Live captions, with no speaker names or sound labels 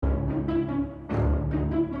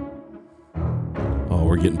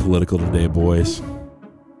we're getting political today, boys.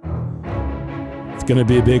 It's going to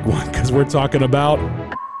be a big one because we're talking about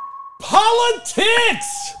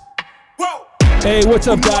politics. Whoa. Hey, what's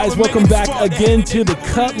up, guys? Welcome back again to the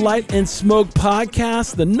Cut, Light, and Smoke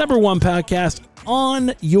podcast, the number one podcast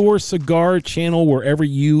on your cigar channel, wherever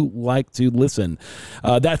you like to listen.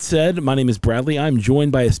 That said, my name is Bradley. I'm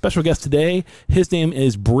joined by a special guest today. His name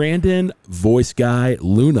is Brandon, voice guy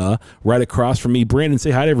Luna, right across from me. Brandon,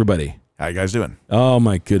 say hi to everybody. How you guys doing? Oh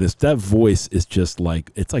my goodness, that voice is just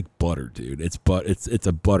like, it's like butter, dude. It's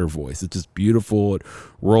a butter voice. It's just beautiful. It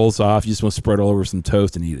rolls off. You just want to spread it all over some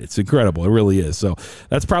toast and eat it. It's incredible. It really is. So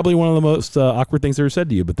that's probably one of the most awkward things I ever said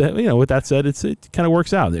to you. But that, with that said, it kind of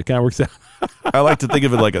works out. It kind of works out. I like to think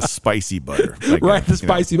of it like a spicy butter. Like right, it's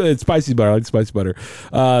spicy butter. I like spicy butter.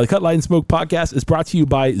 The Cut, Light, and Smoke podcast is brought to you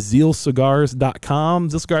by zealcigars.com.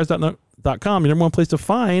 Zealcigars.com, your number one place to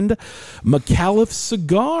find Micallef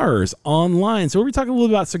cigars online. So we're going to be talking a little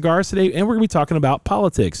bit about cigars today, and we're going to be talking about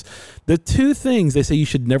politics. The two things they say you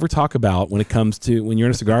should never talk about when it comes to when you're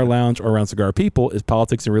in a cigar lounge or around cigar people is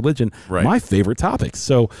politics and religion. Right. My favorite topics.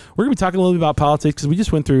 So we're going to be talking a little bit about politics because we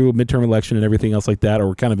just went through a midterm election and everything else like that, or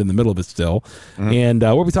we're kind of in the middle of it still. Mm-hmm. And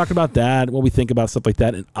we'll be talking about that, what we think about stuff like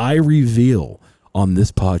that. And I reveal on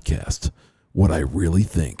this podcast what I really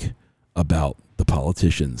think about the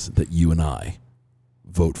politicians that you and I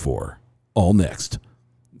vote for. All next.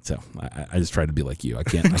 So I just try to be like you. I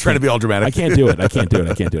can't try to be all dramatic. I can't do it. But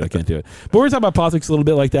we're talking about politics a little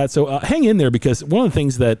bit like that. So hang in there, because one of the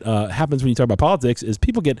things that happens when you talk about politics is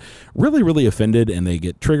people get really, really offended and they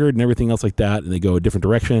get triggered and everything else like that, and they go a different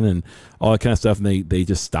direction and all that kind of stuff, and they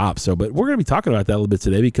just stop. So, but we're going to be talking about that a little bit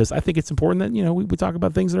today because I think it's important that we talk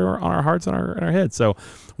about things that are on our hearts and in our heads. So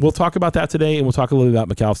we'll talk about that today, and we'll talk a little bit about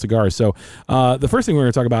Micallef cigars. So the first thing we're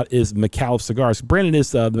going to talk about is Micallef cigars. Brandon is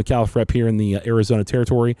the Micallef rep here in the Arizona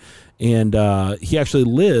territory. And he actually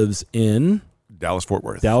lives in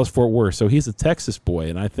Dallas-Fort Worth. So he's a Texas boy,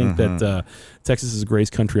 and I think that Texas is the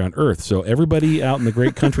greatest country on earth. So everybody out in the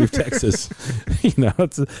great country of Texas,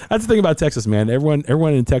 that's the thing about Texas, man.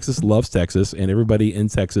 Everyone in Texas loves Texas, and everybody in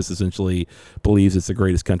Texas essentially believes it's the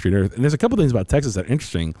greatest country on earth. And there's a couple things about Texas that are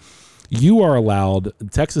interesting.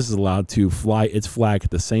 Texas is allowed to fly its flag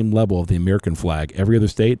at the same level of the American flag. Every other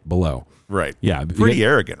state below. Right. Yeah. Pretty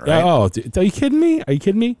arrogant, right? Oh, are you kidding me?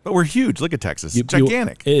 But we're huge. Look at Texas. It's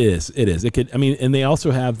gigantic. It is. And they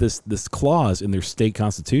also have this clause in their state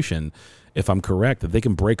constitution, if I'm correct, that they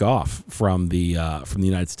can break off from the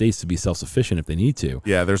United States to be self-sufficient if they need to.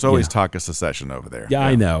 Yeah, there's always talk of secession over there. Yeah,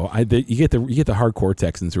 I know. You get the hardcore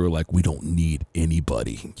Texans who are like, we don't need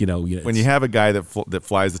anybody. When you have a guy that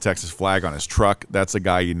flies the Texas flag on his truck, that's a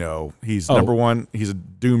guy he's number one. He's a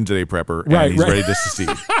doomsday prepper, and he's ready to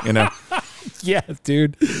secede. Yeah,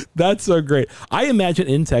 dude, that's so great. I imagine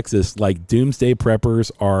in Texas, like doomsday preppers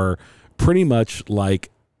are pretty much like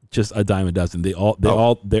just a dime a dozen.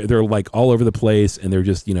 They're like all over the place, and they're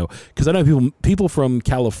just because I know people from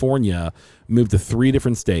California moved to 3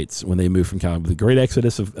 different states when they moved from California. The great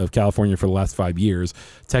exodus of California for the last 5 years: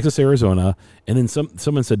 Texas, Arizona, and then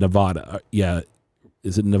someone said Nevada.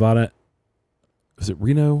 Is it Nevada? Was it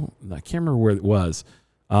Reno? I can't remember where it was.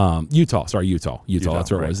 Utah. That's where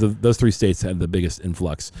it was. Those 3 states had the biggest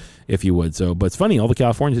influx, if you would. So, but it's funny, all the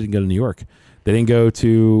Californians didn't go to New York. They didn't go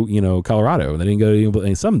to, Colorado. They didn't go to,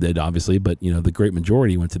 and some did, obviously, but, the great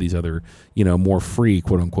majority went to these other, more free,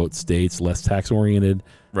 quote unquote, states, less tax oriented,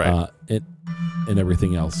 right. And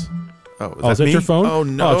everything else. Is that your phone? Oh,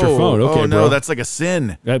 no. It's your phone. Okay, no, bro. that's like a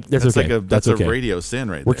sin. That's okay. That's a radio sin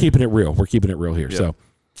right there. We're keeping it real. Here. Yep. So.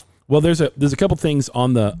 Well, there's a couple things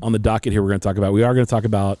on the docket here we're going to talk about. We are going to talk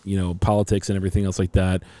about politics and everything else like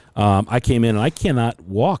that. I came in and I cannot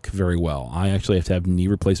walk very well. I actually have to have knee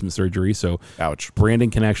replacement surgery. So, ouch. Brandon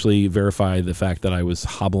can actually verify the fact that I was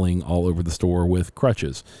hobbling all over the store with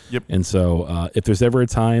crutches. Yep. And so, if there's ever a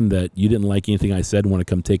time that you didn't like anything I said and want to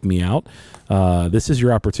come take me out, this is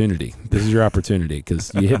your opportunity. Because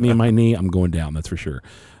you hit me in my knee, I'm going down. That's for sure.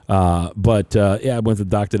 I went to the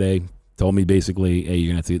doc today. Told me basically, hey,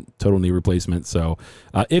 you're going to have to get total knee replacement. So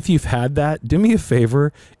if you've had that, do me a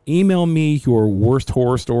favor, email me your worst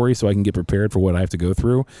horror story so I can get prepared for what I have to go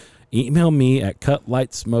through. Email me at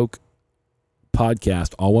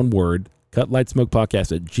cutlightsmokepodcast, all one word,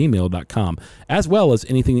 cutlightsmokepodcast@gmail.com, as well as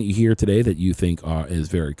anything that you hear today that you think is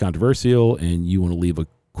very controversial and you want to leave a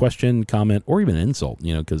question, comment, or even an insult,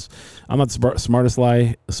 because I'm not the smartest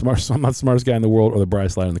guy in the world or the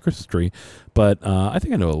brightest light on the Christmas tree, but I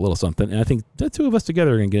think I know a little something, and I think the two of us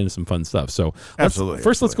together are going to get into some fun stuff. So let's go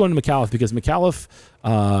into Micallef, because Micallef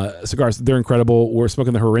cigars, they're incredible. We're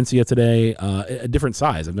smoking the Herencia today, a different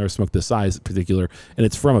size. I've never smoked this size in particular, and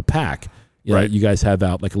it's from a pack. Yeah, Right. you guys have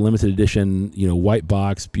out like a limited edition, white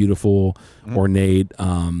box, beautiful, ornate,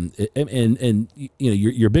 and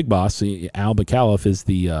your big boss, Al Micallef, is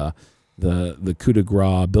the coup de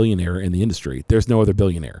grace billionaire in the industry. There's no other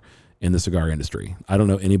billionaire in the cigar industry. I don't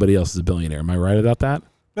know anybody else is a billionaire. Am I right about that?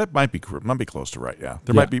 That might be close to right. Yeah,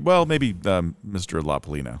 there might be. Well, maybe Mr. La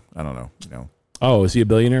Polina. I don't know. Oh, is he a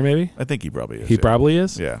billionaire? Maybe I think he probably is. He probably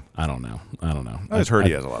is. Yeah, I don't know. I just heard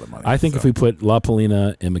he has a lot of money. I think if we put La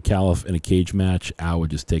Polina and Micallef in a cage match, Al would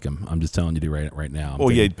just take him. I'm just telling you right now. Well,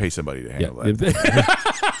 yeah, he'd pay somebody to handle that.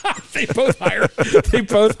 They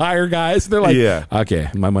both hire guys. They're like, yeah, okay,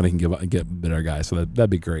 my money can get better guys. So that'd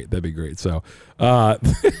be great. That'd be great. So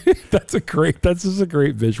that's just a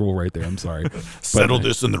great visual right there. I'm sorry. Settle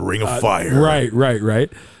this in the ring of fire. Right.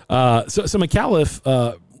 So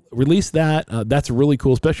Micallef released that. That's really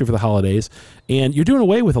cool, especially for the holidays. And you're doing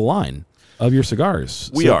away with a line of your cigars.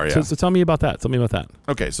 We are, yeah. So tell me about that.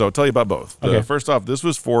 Okay, so I'll tell you about both. Okay. First off, this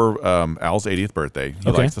was for Al's 80th birthday.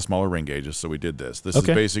 He likes the smaller ring gauges, so we did this. This is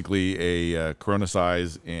basically a Corona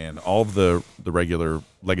size in all of the regular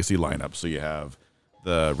Legacy lineup. So you have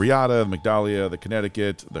the Riata, the Migdalia, the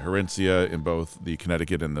Connecticut, the Herencia in both the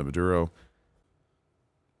Connecticut and the Maduro.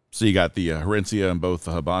 So you got the Herencia in both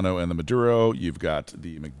the Habano and the Maduro. You've got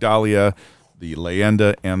the Migdalia, the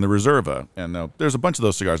Leyenda, and the Reserva. And there's a bunch of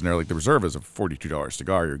those cigars in there. Like the Reserva is a $42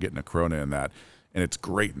 cigar. You're getting a Corona in that, and it's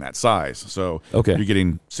great in that size. So you're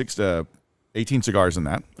getting 18 cigars in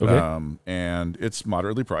that. And it's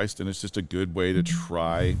moderately priced, and it's just a good way to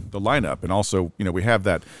try the lineup. And also, we have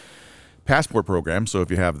that passport program. So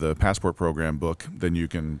if you have the passport program book, then you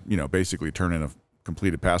can, basically turn in a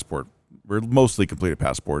completed passport. We're mostly completed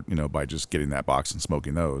passport, by just getting that box and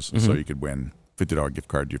smoking those. So you could win $50 gift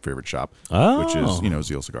card to your favorite shop, which is,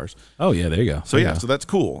 Zeal Cigars. Oh, yeah, there you go. So, so that's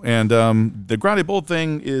cool. And the Grande Bold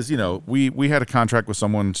thing is, we had a contract with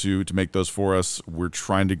someone to make those for us. We're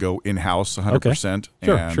trying to go in-house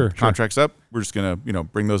 100%. Sure. Contract's up. We're just going to,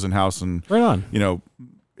 bring those in-house. And, right on.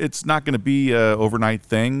 It's not going to be an overnight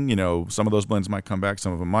thing. Some of those blends might come back.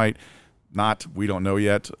 Some of them might not. We don't know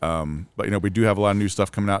yet. But, we do have a lot of new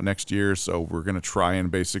stuff coming out next year. So we're going to try and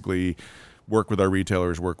basically work with our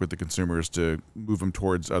retailers, work with the consumers to move them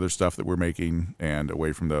towards other stuff that we're making and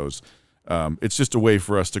away from those. It's just a way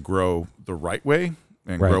for us to grow the right way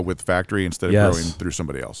and grow with factory instead of growing through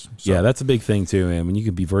somebody else. So. Yeah, that's a big thing too. And when you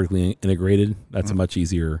can be vertically integrated, that's a much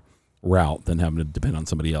easier route than having to depend on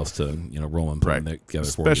somebody else to roll and put them together.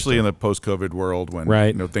 Especially in the post-COVID world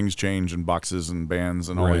when things change and boxes and bans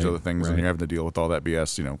and all these other things, and you're having to deal with all that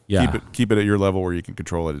BS. Keep it at your level where you can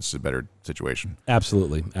control it. It's a better situation.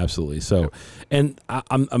 Absolutely. So, and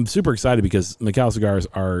I'm super excited because Micallef cigars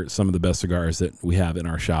are some of the best cigars that we have in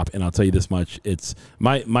our shop. And I'll tell you this much: it's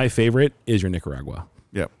my favorite is your Nicaragua.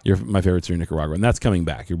 Yeah, my favorite's your Nicaragua, and that's coming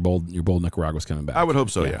back. Your bold Nicaragua's coming back. I would hope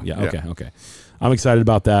so. Yeah. Okay. I'm excited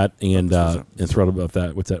about that and thrilled about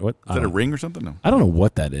that. What's that? What is that? A ring or something? No, I don't know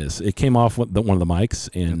what that is. It came off one of the mics,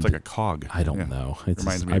 and it's like a cog. I don't know. It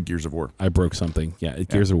reminds me of Gears of War. I broke something. Yeah,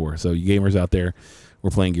 Gears of War. So you gamers out there, we're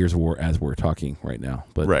playing Gears of War as we're talking right now.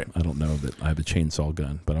 But I don't know that I have a chainsaw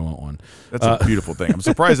gun, but I want one. That's a beautiful thing. I'm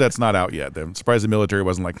surprised that's not out yet. I'm surprised the military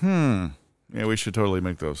wasn't like, yeah, we should totally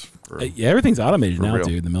make those. Everything's automated now, real.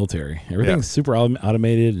 dude. In the military, everything's super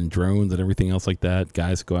automated, and drones and everything else like that.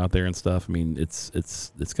 Guys go out there and stuff. I mean, it's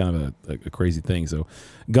kind of a crazy thing. So,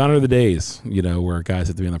 gone are the days, where guys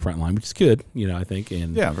have to be on the front line, which is good, I think.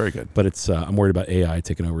 And very good. But it's I'm worried about AI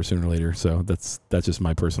taking over sooner or later. So that's just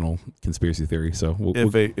my personal conspiracy theory. So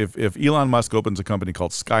if Elon Musk opens a company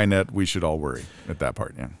called Skynet, we should all worry at that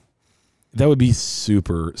part. Yeah. That would be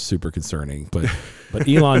super, super concerning. But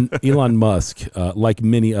Elon Musk, like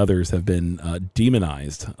many others, have been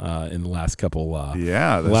demonized in the last couple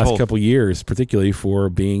couple years, particularly for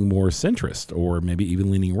being more centrist or maybe even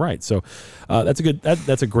leaning right. So that's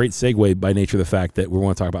a great segue by nature of the fact that we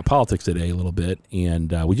want to talk about politics today a little bit.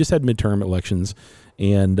 And we just had midterm elections,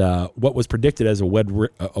 and what was predicted as a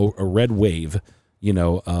red wave,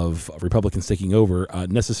 of Republicans taking over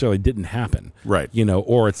necessarily didn't happen. Right.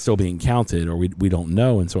 Or it's still being counted, or we don't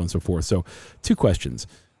know, and so on and so forth. So 2 questions.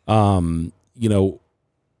 Why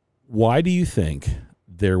do you think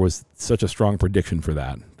there was such a strong prediction for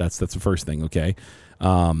that? That's the first thing, okay?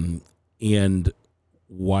 And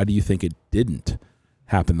why do you think it didn't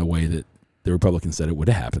happen the way that the Republicans said it would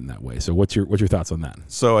happen that way? So what's your thoughts on that?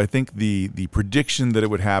 So I think the prediction that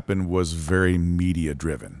it would happen was very media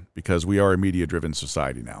driven, because we are a media driven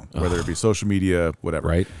society now, whether it be social media, whatever.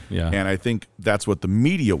 Right. Yeah. And I think that's what the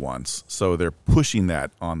media wants. So they're pushing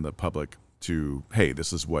that on the public to, hey,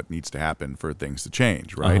 this is what needs to happen for things to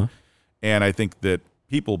change. Right. And I think that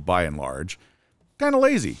people by and large kind of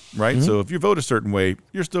lazy, right? So if you vote a certain way,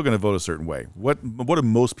 you're still going to vote a certain way. What do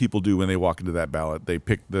most people do when they walk into that ballot? They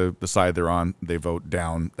pick the side they're on, they vote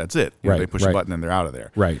down, that's it. You know, they push a button and they're out of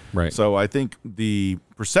there. Right. So I think the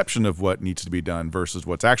perception of what needs to be done versus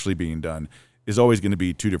what's actually being done is always going to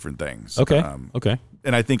be two different things. Okay.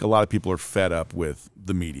 And I think a lot of people are fed up with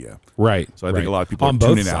the media. Right. So I think a lot of people on are both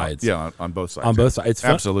tuning sides. out. Yeah, on both sides. On both sides. It's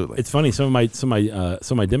absolutely. It's funny. Some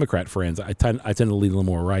of my Democrat friends, I tend to lean a little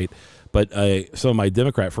more right, but some of my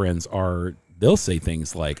Democrat friends they'll say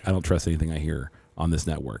things like, "I don't trust anything I hear on this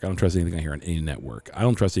network. I don't trust anything I hear on any network. I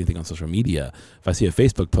don't trust anything on social media. If I see a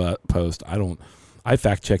Facebook post, I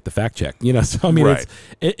fact check the fact check." You know, so I mean,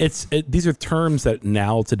 these are terms that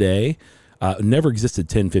now today never existed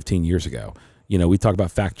 10, 15 years ago. You know, we talk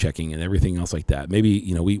about fact checking and everything else like that. Maybe,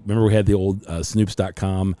 you know, we had the old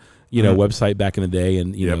snoops.com, you know, website back in the day,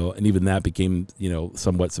 and you know, and even that became, you know,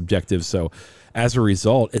 somewhat subjective. So as a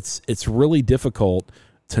result, it's really difficult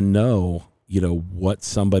to know, you know, what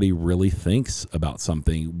somebody really thinks about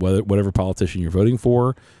something, whatever politician you're voting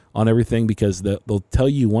for on everything, because they'll tell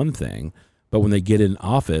you one thing, but when they get in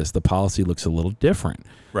office, the policy looks a little different.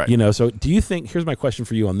 Right. You know, so do you think, here's my question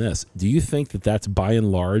for you on this. Do you think that that's by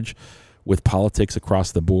and large with politics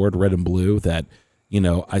across the board, red and blue, that, you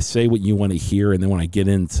know, I say what you want to hear, and then when I get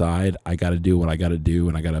inside, I got to do what I got to do,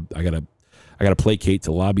 and I got to placate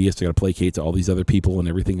to lobbyists, I got to placate to all these other people and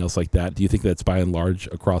everything else like that? Do you think that's by and large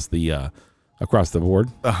across the board?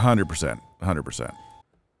 100%.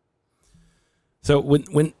 So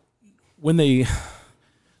when they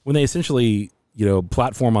essentially, you know,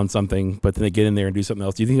 platform on something, but then they get in there and do something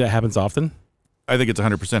else, do you think that happens often? I think it's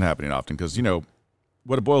 100% happening often, because, you know,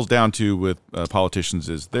 what it boils down to with politicians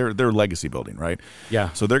is they're legacy building, right?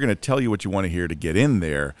 Yeah. So they're going to tell you what you want to hear to get in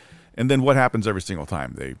there, and then what happens every single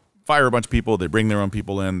time? They fire a bunch of people, they bring their own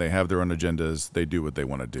people in, they have their own agendas, they do what they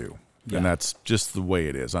want to do. Yeah. And that's just the way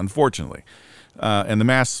it is, unfortunately. And the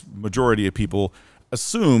mass majority of people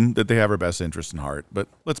assume that they have our best interest in heart, but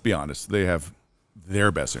let's be honest, they have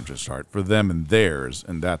their best interest at heart for them and theirs,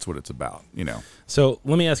 and that's what it's about, you know. So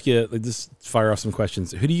let me ask you, just fire off some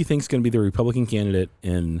questions. Who do you think is going to be the Republican candidate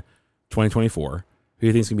in 2024? Who do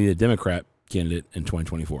you think is going to be the Democrat candidate in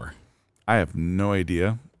 2024? I have no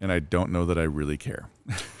idea, and I don't know that I really care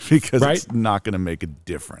because it's not going to make a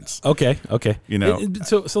difference. Okay. You know.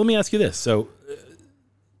 So let me ask you this. So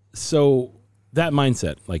that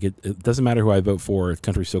mindset, like it doesn't matter who I vote for, the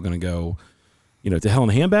country's still going to go, you know, to hell in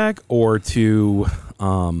a handbag or to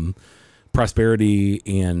prosperity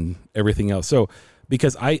and everything else. So,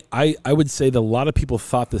 because I would say that a lot of people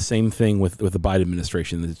thought the same thing with the Biden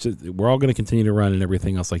administration. It's just, we're all going to continue to run and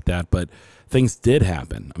everything else like that. But things did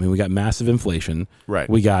happen. I mean, we got massive inflation. Right.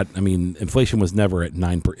 Inflation was never at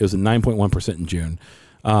 9%. It was at 9.1% in June.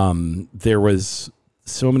 There was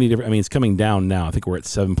so many different, it's coming down now. I think we're at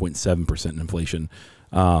 7.7% in inflation.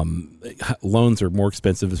 Loans are more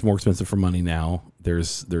expensive. It's more expensive for money now.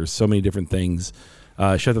 There's so many different things.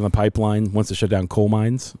 Shut down the pipeline, wants to shut down coal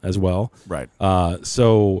mines as well. Right.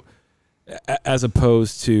 So as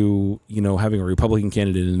opposed to, you know, having a Republican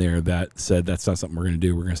candidate in there that said that's not something we're going to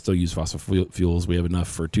do. We're going to still use fossil fuels. We have enough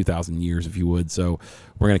for 2,000 years, if you would. So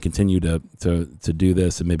we're going to continue to do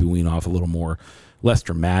this and maybe wean off a little more, less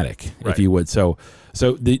dramatic, if you would. So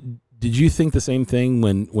did you think the same thing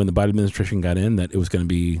when the Biden administration got in, that it was going to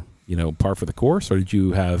be, you know, par for the course, or did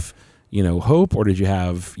you have, you know, hope, or did you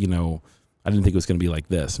have, you know, I didn't think it was going to be like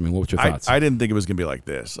this? I mean, what were your thoughts? I didn't think it was going to be like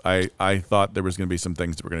this. I thought there was going to be some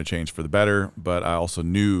things that were going to change for the better, but I also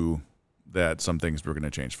knew that some things were going to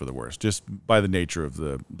change for the worse, just by the nature of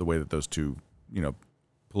the way that those two, you know,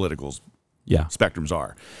 political spectrums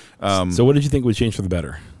are. So what did you think would change for the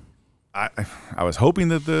better? I was hoping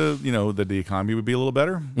that the economy would be a little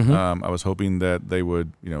better. Mm-hmm. I was hoping that they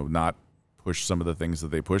would, you know, not push some of the things that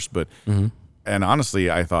they pushed, but and honestly,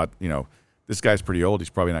 I thought, you know, this guy's pretty old. He's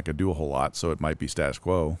probably not going to do a whole lot, so it might be status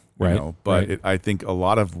quo. You know? But I think a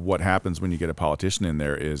lot of what happens when you get a politician in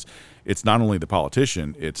there is it's not only the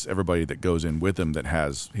politician, it's everybody that goes in with him that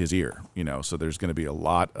has his ear. You know, so there's going to be a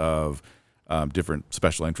lot of different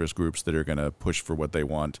special interest groups that are going to push for what they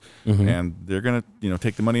want, and they're going to, you know,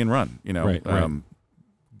 take the money and run. You know,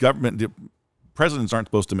 government presidents aren't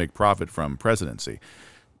supposed to make profit from presidency.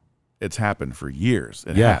 It's happened for years.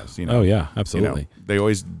 It has, you know. Oh yeah, absolutely. You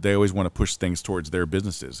know, they always want to push things towards their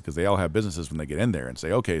businesses because they all have businesses when they get in there and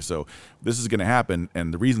say, okay, so this is going to happen,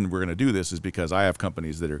 and the reason we're going to do this is because I have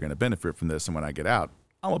companies that are going to benefit from this, and when I get out,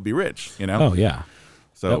 I'm going to be rich. You know. Oh yeah.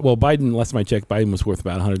 So well, Biden, last time I checked, Biden was worth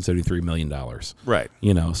about $173 million. Right.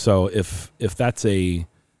 You know, so if that's a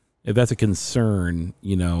concern,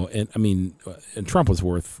 you know, and I mean, and Trump was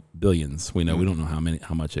worth billions. We know we don't know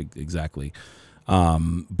how much exactly.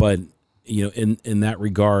 But in that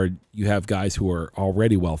regard, you have guys who are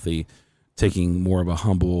already wealthy taking more of a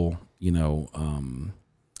humble,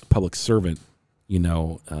 public servant,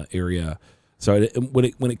 area. So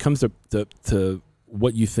when it comes to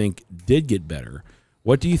what you think did get better,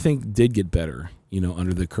 what do you think did get better,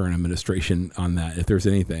 under the current administration on that, if there's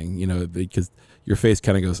anything, because your face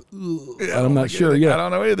kind of goes, I'm not sure. I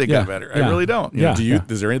don't know anything got better. I really don't.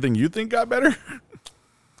 Is there anything you think got better?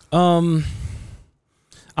 I'm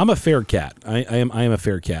a fair cat. I am a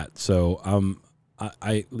fair cat. So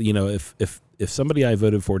if somebody I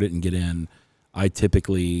voted for didn't get in, I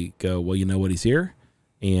typically go, well, you know what, he's here,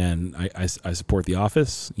 and I support the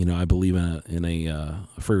office. I believe in a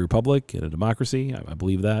free republic, in a democracy. I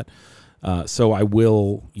believe that. So I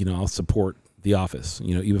will, I'll support the office.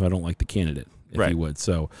 Even if I don't like the candidate, if you would.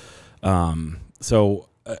 So,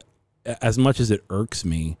 as much as it irks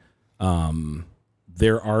me,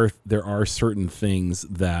 there are certain things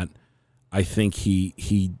that I think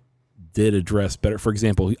he did address better. For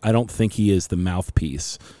example, I don't think he is the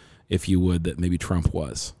mouthpiece, if you would, that maybe Trump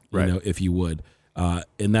was. If you would,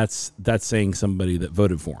 and that's saying somebody that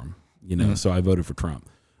voted for him. So I voted for Trump.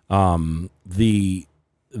 The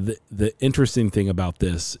interesting thing about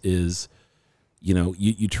this is,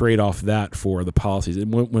 you trade off that for the policies.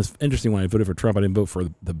 And what was interesting, when I voted for Trump, I didn't vote for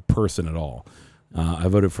the person at all. I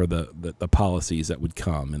voted for the policies that would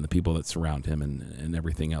come and the people that surround him and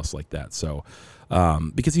everything else like that. So,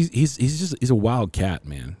 because he's a wild cat,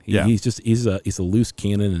 man. He's a loose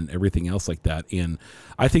cannon and everything else like that. And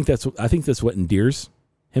I think that's what endears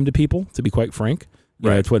him to people, to be quite frank.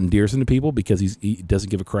 It's what endears him to people, because he doesn't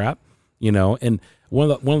give a crap. And one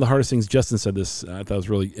of the hardest things, Justin said this, I thought was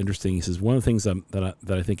really interesting. He says, one of the things that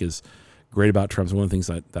I think is great about Trump, is one of the things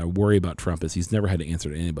that I worry about Trump is he's never had to answer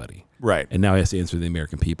to anybody. Right. And now he has to answer to the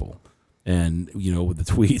American people. And, with the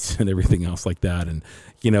tweets and everything else like that. And,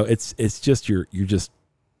 it's just, you're just,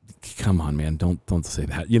 come on, man, don't say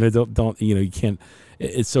that. Don't, you can't,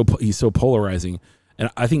 he's so polarizing. And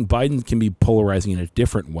I think Biden can be polarizing in a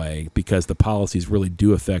different way, because the policies really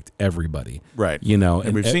do affect everybody. Right.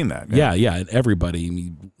 And we've seen that. Yeah. And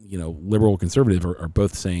everybody, liberal, conservative are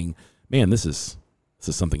both saying, man, this is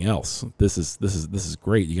something else. This is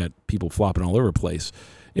great. You got people flopping all over the place,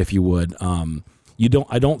 if you would.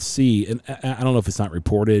 I don't see, and I don't know if it's not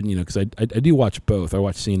reported, because I do watch both. I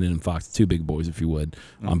watch CNN and Fox, two big boys, if you would,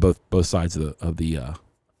 on both sides of the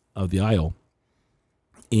aisle.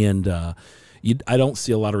 And I don't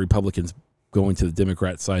see a lot of Republicans going to the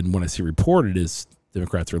Democrat side. And what I see reported is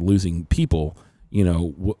Democrats are losing people,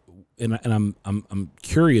 and I'm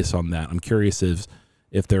curious on that. I'm curious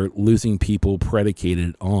if they're losing people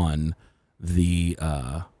predicated on the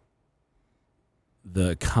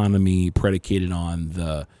economy, predicated on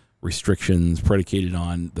the restrictions, predicated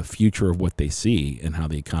on the future of what they see and how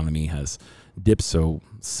the economy has dipped so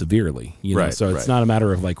severely. So it's not a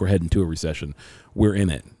matter of like we're heading to a recession. We're in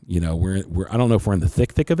it. We're I don't know if we're in the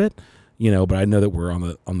thick of it, but I know that we're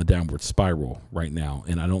on the downward spiral right now,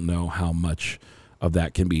 and I don't know how much of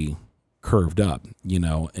that can be curved up,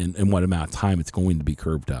 and what amount of time it's going to be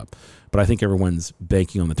curved up. But I think everyone's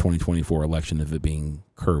banking on the 2024 election of it being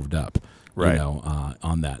curved up,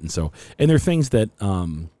 on that. And so, and there are things that,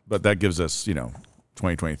 but that gives us,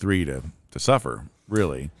 2023 to suffer,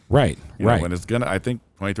 really. Right. When it's I think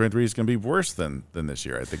 2023 is going to be worse than this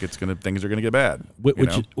year. I think things are going to get bad.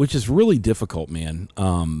 Which is really difficult, man.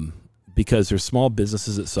 Because there's small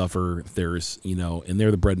businesses that suffer. There's, and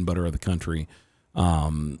they're the bread and butter of the country.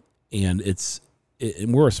 And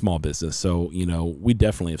and we're a small business, so we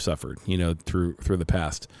definitely have suffered, through the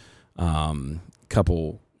past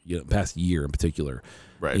past year in particular,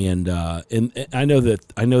 right? And I know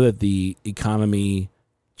that the economy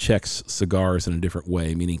checks cigars in a different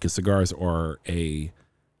way, meaning because cigars are a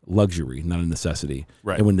luxury, not a necessity,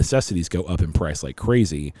 right? And when necessities go up in price like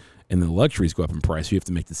crazy, and then the luxuries go up in price, you have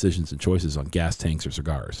to make decisions and choices on gas tanks or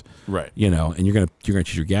cigars, right? And you're gonna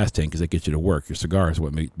choose your gas tank because that gets you to work. Your cigar is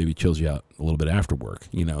what maybe chills you out a little bit after work,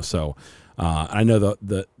 So I know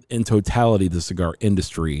the in totality the cigar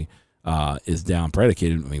industry is down,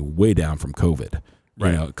 predicated, way down from COVID.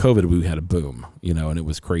 Right. COVID, we had a boom, and it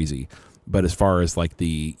was crazy. But as far as like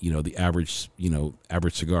the average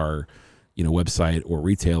cigar, website or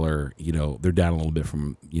retailer, they're down a little bit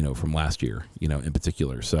from last year, in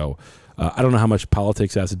particular. So I don't know how much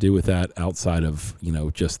politics has to do with that outside of,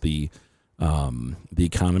 just the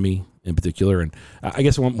economy in particular. And I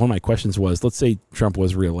guess one of my questions was, let's say Trump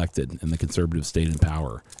was reelected and the conservatives stayed in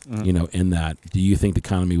power, in that, do you think the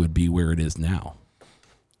economy would be where it is now?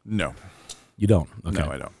 No. You don't? Okay.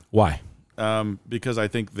 No, I don't. Why? because I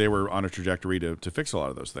think they were on a trajectory to fix a lot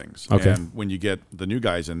of those things. Okay. And when you get the new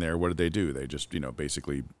guys in there, what did they do? They just,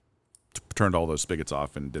 basically turned all those spigots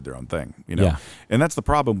off and did their own thing, Yeah. And that's the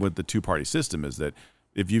problem with the two-party system is that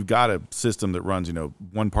if you've got a system that runs,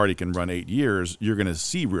 one party can run 8 years, you're going to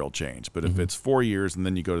see real change. But if it's 4 years and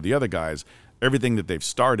then you go to the other guys, everything that they've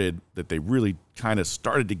started, that they really kind of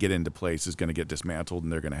started to get into place, is going to get dismantled,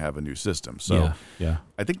 and they're going to have a new system. So yeah.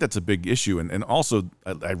 I think that's a big issue. And also,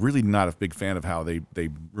 I'm really not a big fan of how they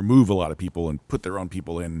remove a lot of people and put their own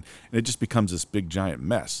people in, and it just becomes this big giant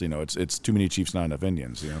mess. It's too many chiefs, not enough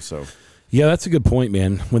Indians. So yeah, that's a good point,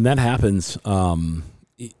 man. When that happens,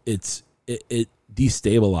 it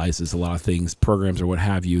destabilizes a lot of things, programs or what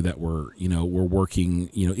have you that were working,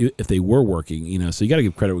 if they were working, so you got to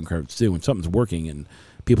give credit when credit's due. When something's working and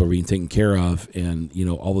people are being taken care of, and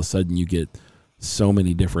all of a sudden you get so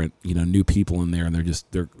many different new people in there, and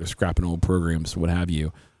they're scrapping old programs, what have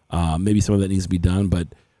you. Maybe some of that needs to be done, but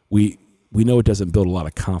we know it doesn't build a lot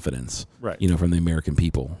of confidence, right? From the American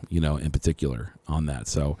people, in particular on that.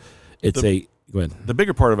 So go ahead. The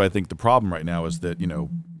bigger part of, I think, the problem right now is that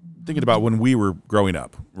thinking about when we were growing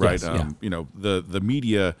up, right? Yes, The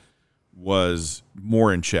media was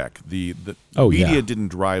more in check. The media didn't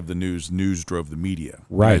drive the news. News drove the media.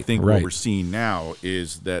 Right. And I think what we're seeing now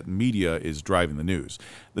is that media is driving the news.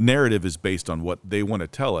 The narrative is based on what they want to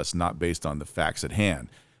tell us, not based on the facts at hand.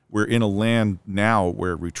 We're in a land now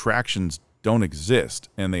where retractions don't exist,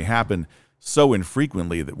 and they happen so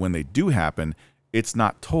infrequently that when they do happen, it's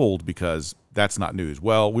not told because that's not news.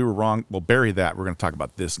 Well, we were wrong. Well, bury that. We're going to talk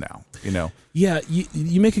about this now. Yeah,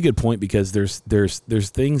 you make a good point, because there's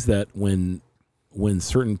things that when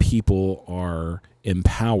certain people are in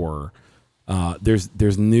power,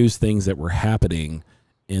 there's news things that were happening,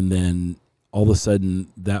 and then all of a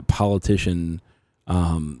sudden that politician's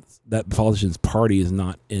party is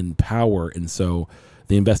not in power, and so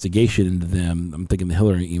the investigation into them, I'm thinking the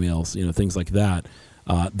Hillary emails, things like that.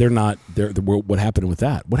 They're not there. What happened with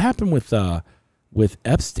that? What happened with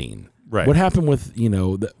Epstein? Right. What happened with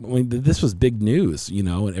this was big news, and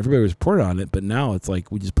everybody was reported on it. But now it's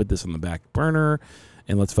like we just put this on the back burner,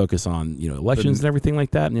 and let's focus on elections and everything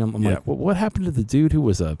like that. And I'm like, well, what happened to the dude who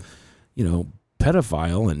was a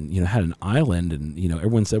pedophile and had an island, and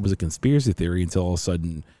everyone said it was a conspiracy theory until all of a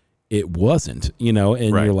sudden it wasn't, and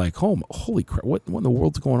right. You're like, holy crap, what in the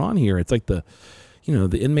world's going on here? It's like the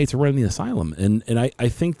inmates are running the asylum. And I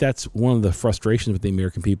think that's one of the frustrations with the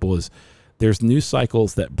American people is there's news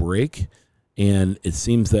cycles that break, and it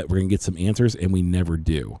seems that we're going to get some answers, and we never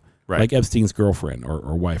do. Right. Like Epstein's girlfriend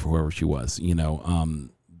or wife or whoever she was,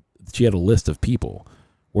 she had a list of people.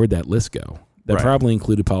 Where'd that list go? That right. probably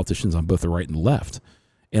included politicians on both the right and the left.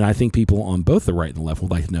 And I think people on both the right and the left would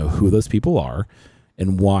like to know who those people are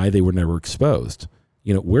and why they were never exposed.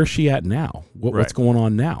 Where's she at now? What's going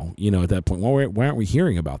on now? At that point, why aren't we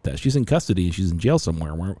hearing about that? She's in custody and she's in jail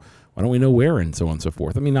somewhere. Why don't we know where, and so on and so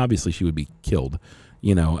forth? I mean, obviously she would be killed,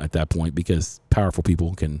 at that point, because powerful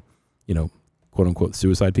people can, quote unquote,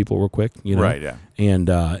 suicide people real quick, Right, yeah. And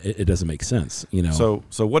it doesn't make sense, So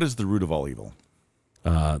what is the root of all evil?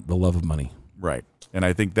 The love of money. Right. And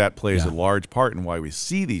I think that plays a large part in why we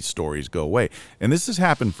see these stories go away. And this has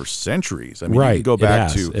happened for centuries. I mean, you can go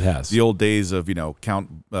back to the old days of,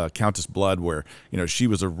 Countess Blood, where, she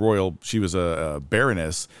was a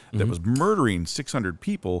baroness that was murdering 600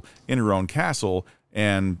 people in her own castle.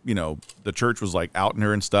 And, the church was like outing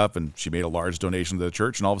her and stuff, and she made a large donation to the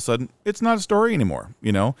church. And all of a sudden, it's not a story anymore.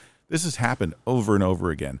 This has happened over and over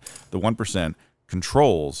again. The 1%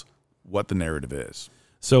 controls what the narrative is.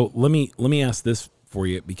 So let me ask this for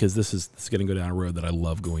you, because this is going to go down a road that I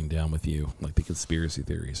love going down with you, like the conspiracy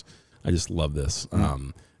theories. I just love this.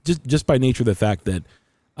 Just by nature of the fact that,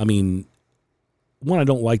 I mean, one, I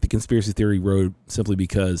don't like the conspiracy theory road simply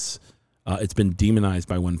because it's been demonized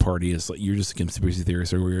by one party as like, you're just a conspiracy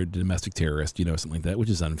theorist, or you're a domestic terrorist, something like that, which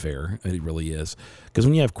is unfair. It really is. Because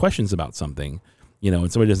when you have questions about something,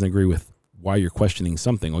 and somebody doesn't agree with why you're questioning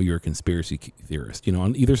something, you're a conspiracy theorist,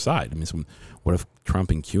 on either side. I mean, what if Trump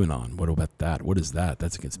and QAnon? What about that? What is that?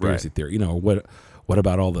 That's a conspiracy theory. What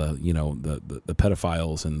about all the, the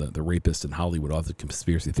pedophiles and the rapists in Hollywood, all the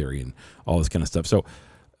conspiracy theory and all this kind of stuff. So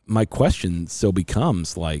my question still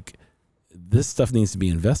becomes like, this stuff needs to be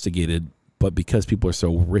investigated, but because people are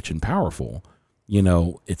so rich and powerful,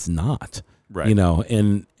 it's not, right.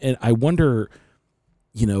 And I wonder,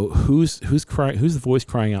 who's the voice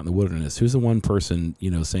crying out in the wilderness? Who's the one person,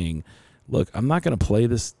 saying, look, I'm not going to play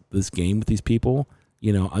this game with these people.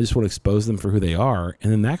 I just want to expose them for who they are.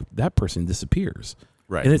 And then that person disappears.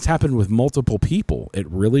 Right. And it's happened with multiple people. It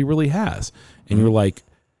really, really has. And you're like,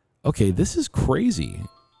 okay, this is crazy.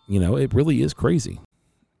 it really is crazy.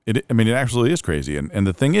 It absolutely is crazy. And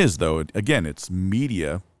the thing is, though, again, it's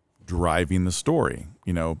media driving the story.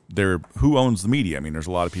 Who owns the media? I mean, there's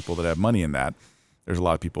a lot of people that have money in that. There's a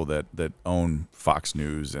lot of people that own Fox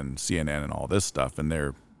News and CNN and all this stuff, and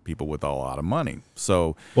they're people with a lot of money.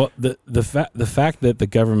 So, well, the fact that the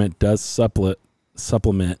government does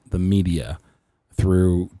supplement the media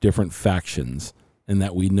through different factions, and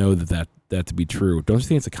that we know that to be true, don't you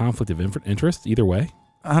think it's a conflict of interest either way?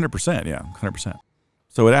 100%, yeah, 100%.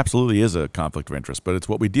 So it absolutely is a conflict of interest, but it's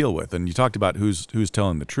what we deal with. And you talked about who's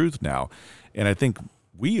telling the truth now, and I think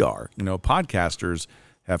we are. Podcasters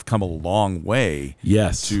have come a long way.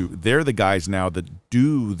 Yes. They're the guys now that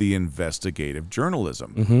do the investigative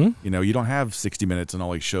journalism. Mm-hmm. You don't have 60 Minutes and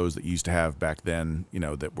all these shows that you used to have back then,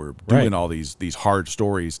 that were doing all these hard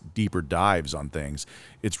stories, deeper dives on things.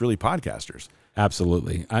 It's really podcasters.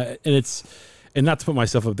 Absolutely. And not to put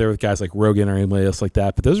myself up there with guys like Rogan or anybody else like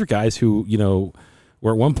that, but those are guys who,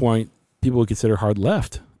 were at one point people would consider hard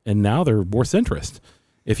left, and now they're more centrist.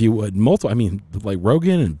 If you would like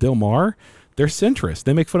Rogan and Bill Maher, they're centrist.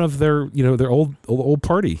 They make fun of their old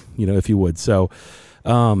party, if you would. So,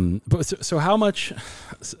 so how much?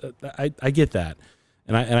 I get that,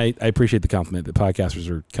 and I appreciate the compliment that podcasters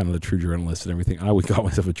are kind of the true journalists and everything. I would call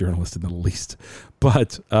myself a journalist in the least,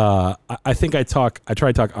 but I think I try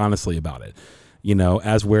to talk honestly about it,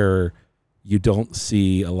 as where you don't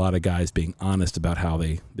see a lot of guys being honest about how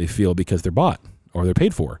they feel because they're bought or they're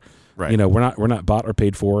paid for. Right. We're not bought or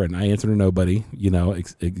paid for, and I answer to nobody,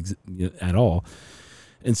 at all.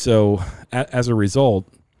 And so as a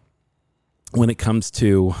result, when it comes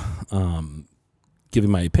to giving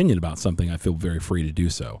my opinion about something, I feel very free to do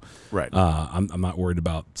so. Right. I'm not worried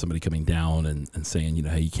about somebody coming down and saying,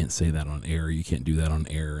 hey, you can't say that on air, you can't do that on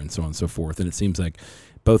air, and so on and so forth. And it seems like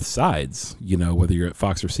both sides, whether you're at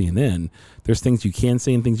Fox or CNN, there's things you can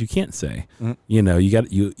say and things you can't say. Mm-hmm.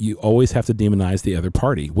 You always have to demonize the other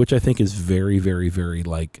party, which I think is very, very, very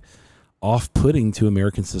off-putting to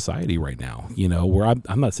American society right now. Where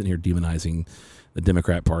I'm not sitting here demonizing the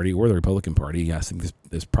Democrat Party or the Republican Party. I think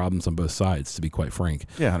there's problems on both sides, to be quite frank.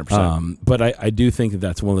 Yeah, 100%. But I do think that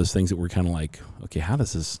that's one of those things that we're kind of like, okay, how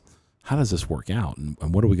does this work out,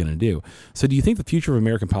 and what are we going to do? So, do you think the future of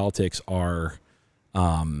American politics are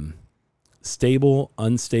stable,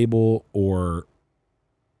 unstable, or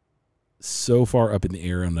so far up in the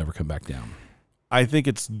air it'll never come back down? I think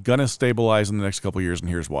it's gonna stabilize in the next couple of years, and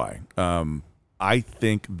here's why. I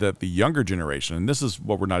think that the younger generation, and this is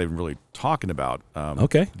what we're not even really talking about.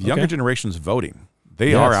 The younger generation is voting.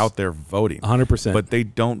 They are out there voting. 100%. But they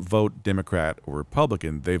don't vote Democrat or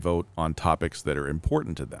Republican. They vote on topics that are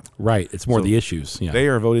important to them. Right. It's more the issues. Yeah. They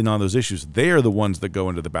are voting on those issues. They are the ones that go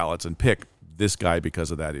into the ballots and pick this guy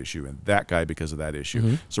because of that issue and that guy because of that issue.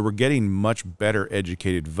 Mm-hmm. So we're getting much better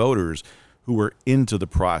educated voters who are into the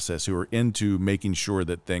process, who are into making sure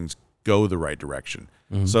that things go the right direction.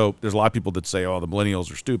 Mm-hmm. So there's a lot of people that say, the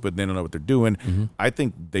millennials are stupid, they don't know what they're doing. Mm-hmm. I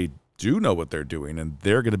think they do know what they're doing, and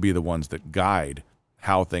they're going to be the ones that guide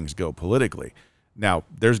how things go politically. Now,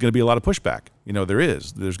 there's going to be a lot of pushback.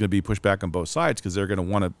 There's going to be pushback on both sides because they're going to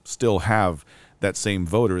want to still have that same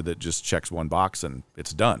voter that just checks one box and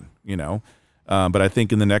it's done, But I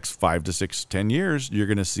think in the next 5 to 6, 10 years, you're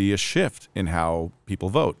going to see a shift in how people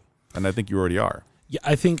vote. And I think you already are. Yeah,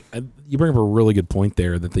 I think you bring up a really good point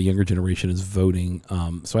there that the younger generation is voting.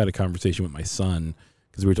 So I had a conversation with my son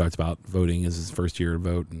because we talked about voting as his first year to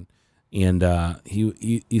vote. And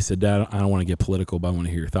he said, Dad, I don't want to get political, but I want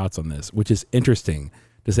to hear your thoughts on this, which is interesting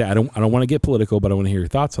to say. I don't want to get political, but I want to hear your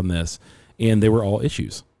thoughts on this. And they were all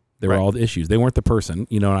issues. They were all the issues. They weren't the person,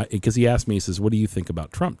 because he asked me, he says, what do you think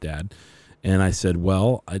about Trump, Dad? And I said,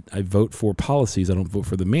 well, I vote for policies. I don't vote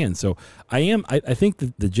for the man. So I think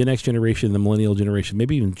that the Gen X generation, the millennial generation,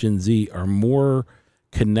 maybe even Gen Z are more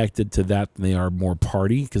connected to that than they are more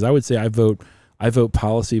party. Because I would say I vote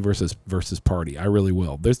policy versus party. I really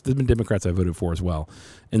will. There's been Democrats I voted for as well.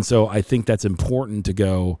 And so I think that's important to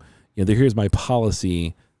go, here's my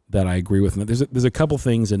policy that I agree with. And there's a couple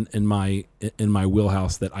things in my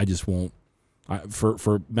wheelhouse that I just won't,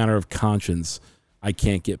 for matter of conscience, I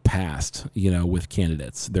can't get past, with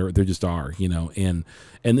candidates. There just are, and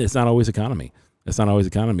it's not always economy. It's not always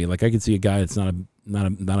economy. Like I could see a guy that's not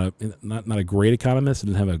a great economist,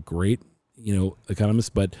 doesn't have a great,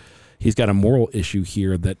 economist, but he's got a moral issue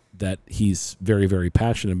here that he's very, very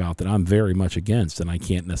passionate about that I'm very much against, and I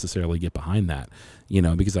can't necessarily get behind that,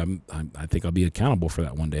 because I think I'll be accountable for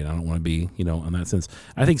that one day, and I don't want to be, in that sense.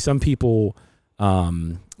 I think some people,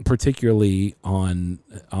 particularly on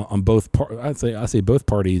both I say both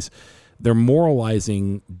parties, they're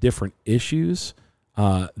moralizing different issues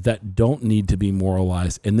that don't need to be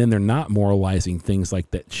moralized, and then they're not moralizing things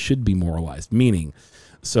like that should be moralized. Meaning,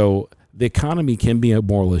 so the economy can be a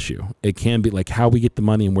moral issue. It can be like how we get the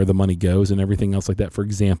money and where the money goes and everything else like that. For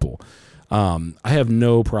example, I have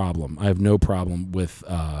no problem with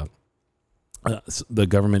the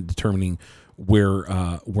government determining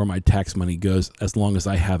where my tax money goes, as long as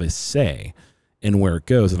I have a say in where it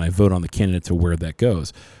goes and I vote on the candidate to where that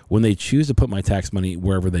goes. When they choose to put my tax money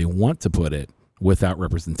wherever they want to put it without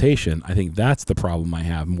representation, I think that's the problem I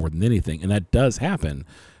have more than anything. And that does happen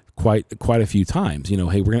quite a few times. Hey,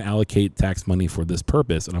 we're going to allocate tax money for this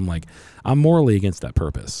purpose, and I'm like, I'm morally against that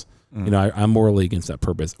purpose. I'm morally against that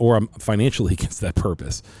purpose, or I'm financially against that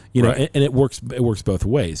purpose. Right. And it works both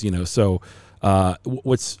ways. So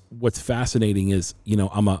what's fascinating is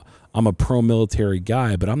I'm a pro-military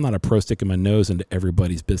guy, but I'm not a pro sticking my nose into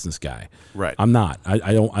everybody's business guy. Right. I'm not.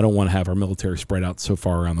 I don't want to have our military spread out so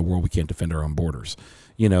far around the world we can't defend our own borders.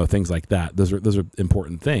 Things like that. Those are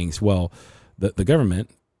important things. Well, the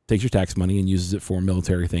government takes your tax money and uses it for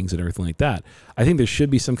military things and everything like that. I think there should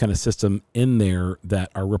be some kind of system in there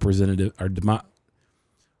that our representatives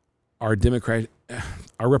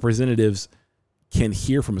can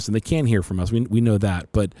hear from us, and they can hear from us. We know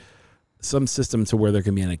that, but some system to where there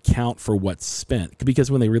can be an account for what's spent,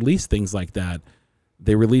 because when they release things like that,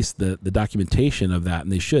 they release the documentation of that,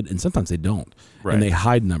 and they should, and sometimes they don't, right. And they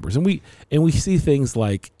hide numbers, and we see things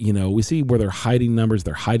like we see where they're hiding numbers,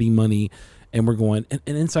 they're hiding money. And we're going, and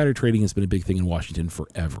insider trading has been a big thing in Washington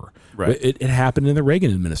forever. Right. It happened in the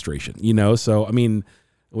Reagan administration, So I mean,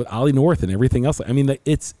 with Ollie North and everything else. I mean,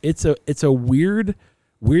 it's a weird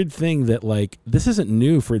thing that, like, this isn't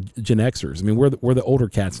new for Gen Xers. I mean, we're the older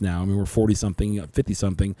cats now. I mean, we're 40 something, 50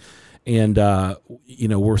 something, and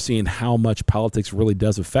we're seeing how much politics really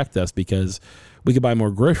does affect us, because we could buy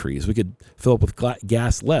more groceries, we could fill up with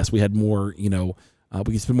gas less, we had more, we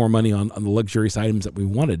could spend more money on the luxurious items that we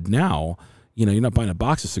wanted. Now, you're not buying a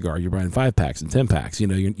box of cigars, you're buying 5-packs and 10-packs.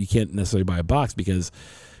 You can't necessarily buy a box, because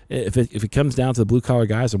if it comes down to the blue collar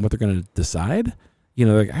guys and what they're going to decide,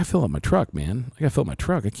 like, I fill up my truck, man. I got to fill up my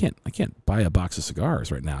truck. I can't buy a box of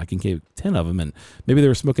cigars right now. I can get 10 of them, and maybe they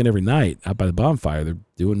were smoking every night out by the bonfire. They're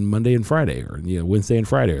doing Monday and Friday, or Wednesday and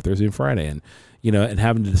Friday, or Thursday and Friday, and and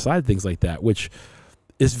having to decide things like that, which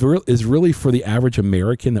is really for the average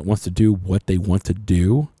American that wants to do what they want to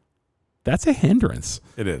do. That's a hindrance.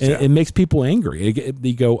 It is. It makes people angry.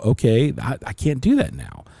 They go, okay, I can't do that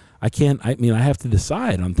now. I can't. I have to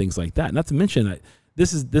decide on things like that. Not to mention,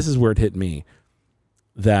 this is where it hit me,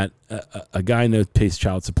 that a guy I know pays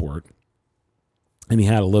child support, and he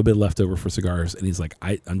had a little bit left over for cigars, and he's like,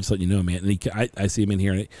 I'm just letting you know, man. And I see him in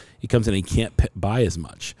here, and he comes in and he can't buy as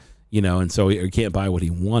much, and so he can't buy what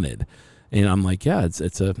he wanted. And I'm like, yeah,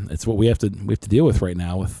 it's what we have to deal with right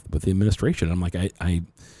now with the administration. I'm like,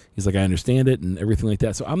 he's like, I understand it and everything like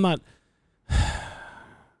that. So I'm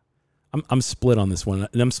split on this one,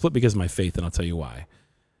 and I'm split because of my faith, and I'll tell you why.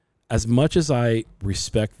 As much as I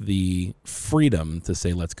respect the freedom to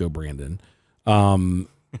say, let's go, Brandon, that one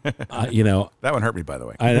hurt me, by the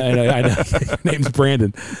way. I know. Your name's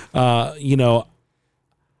Brandon.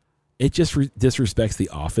 It just disrespects the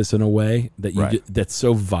office in a way that that's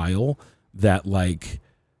so vile that, like,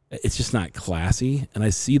 it's just not classy. And I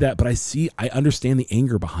see that, but I understand the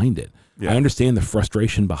anger behind it. Yeah. I understand the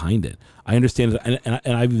frustration behind it. I understand it. And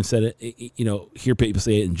I've even said it, hear people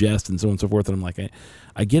say it in jest and so on and so forth. And I'm like,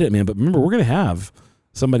 I get it, man. But remember, we're going to have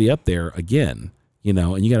somebody up there again,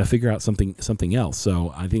 and you got to figure out something else.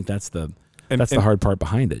 So I think that's the hard part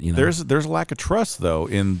behind it. There's a lack of trust, though,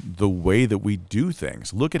 in the way that we do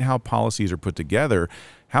things. Look at how policies are put together.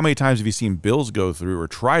 How many times have you seen bills go through or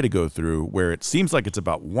try to go through where it seems like it's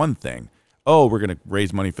about one thing? Oh, we're going to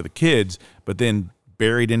raise money for the kids, but then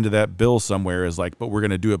buried into that bill somewhere is like, but we're going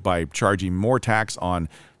to do it by charging more tax on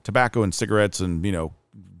tobacco and cigarettes and,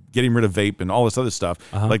 getting rid of vape and all this other stuff.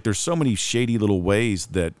 Uh-huh. Like, there's so many shady little ways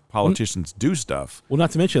that politicians do stuff. Well,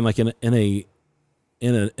 not to mention, like, in a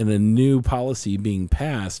new policy being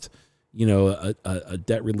passed, a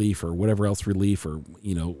debt relief or whatever else relief, or,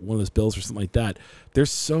 one of those bills or something like that,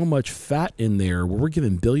 there's so much fat in there where we're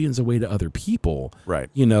giving billions away to other people. Right.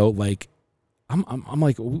 Like, I'm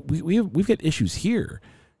like, we've got issues here.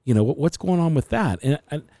 What's going on with that? And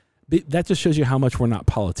that just shows you how much we're not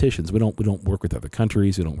politicians. We don't work with other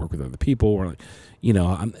countries. We don't work with other people. We're like,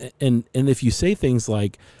 and if you say things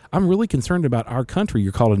like, I'm really concerned about our country,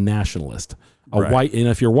 you're called a nationalist, white. And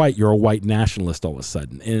if you're white, you're a white nationalist all of a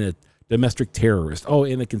sudden, and a domestic terrorist. Oh,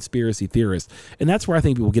 and a conspiracy theorist. And that's where I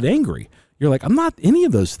think people get angry. You're like, I'm not any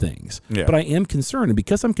of those things, but I am concerned. And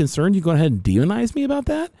because I'm concerned, you go ahead and demonize me about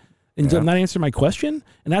that? and not answer my question.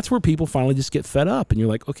 And that's where people finally just get fed up. And you're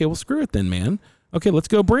like, okay, well, screw it then, man. Okay, let's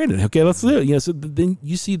go, Brandon. Okay, let's do it. You know, so then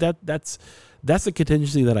you see that's the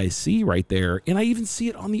contingency that I see right there. And I even see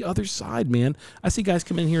it on the other side, man. I see guys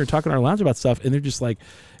come in here and talk in our lounge about stuff, and they're just like,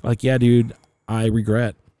 yeah, dude, I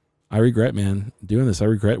regret, man, doing this. I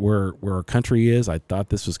regret where our country is. I thought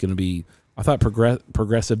this was going to be, I thought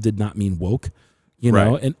progressive did not mean woke, you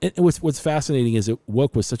know? And what's fascinating is that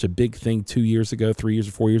woke was such a big thing 2 years ago, 3 years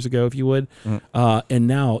or 4 years ago, if you would. And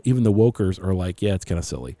now even the wokers are like, yeah, it's kind of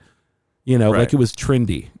silly. You know, like it was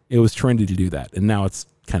trendy. It was trendy to do that. And now it's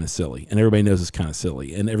kind of silly. And everybody knows it's kind of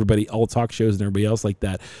silly. And everybody, all talk shows and everybody else like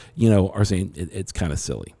that, you know, are saying it's kind of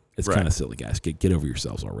silly. It's kind of silly, guys. Get over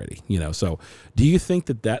yourselves already. You know, so do you think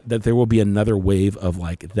that there will be another wave of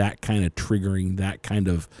like that kind of triggering, that kind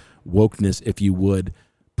of wokeness, if you would,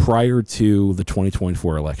 prior to the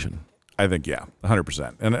 2024 election? I think,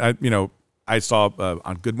 100%. And I saw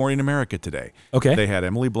on Good Morning America today. Okay. They had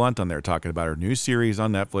Emily Blunt on there talking about her new series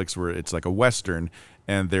on Netflix where it's like a Western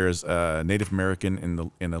and there's a Native American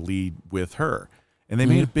in the lead with her. And they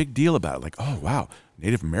made a big deal about it. Like, oh, wow,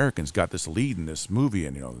 Native Americans got this lead in this movie.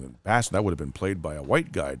 And, the past that would have been played by a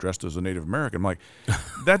white guy dressed as a Native American. I'm like,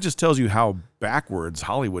 that just tells you how backwards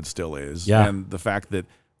Hollywood still is. Yeah. And the fact that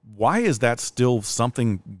why is that still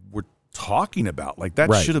something we're talking about? Like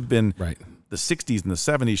that should have been the 60s and the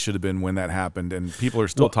 70s should have been when that happened, and people are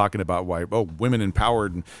still talking about why women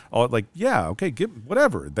empowered and all. Like, okay,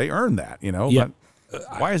 whatever, they earned that, Yeah. But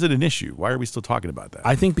why is it an issue? Why are we still talking about that?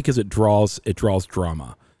 I think because it draws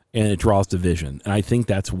drama and it draws division, and I think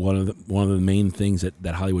that's one of the main things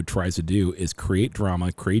that Hollywood tries to do is create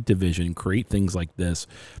drama, create division, create things like this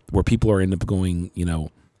where people are end up going,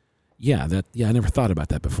 I never thought about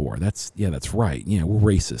that before. That's right. Yeah,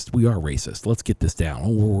 we're racist. We are racist. Let's get this down. Oh,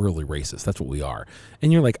 we're really racist. That's what we are.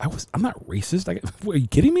 And you're like, I'm not racist. Are you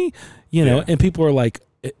kidding me? And people are like,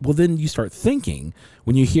 well, then you start thinking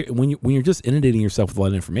when you're just inundating yourself with a lot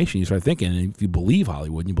of information, you start thinking, and if you believe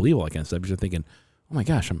Hollywood and you believe all that kind of stuff, you start thinking, oh my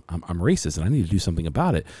gosh, I'm racist and I need to do something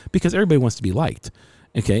about it because everybody wants to be liked.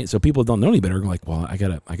 Okay. So people don't know any better. Are like, well, I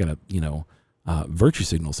gotta, virtue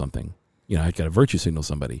signal something. I gotta virtue signal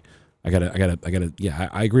somebody. I gotta. Yeah,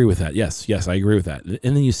 I agree with that. Yes, I agree with that.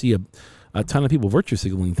 And then you see a ton of people virtue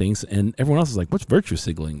signaling things, and everyone else is like, "What's virtue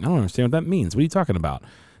signaling? I don't understand what that means. What are you talking about?"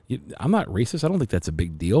 I'm not racist. I don't think that's a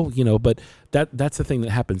big deal, But that's the thing that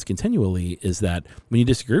happens continually is that when you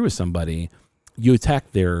disagree with somebody, you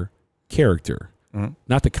attack their character,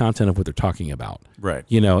 not the content of what they're talking about. Right.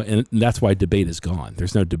 And that's why debate is gone.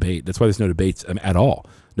 There's no debate. That's why there's no debates at all.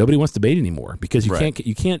 Nobody wants to debate anymore because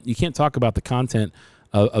you can't talk about the content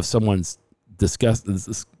of someone's discussing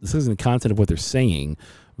the content of what they're saying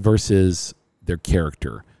versus their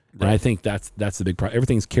character. Right. And I think that's the big problem.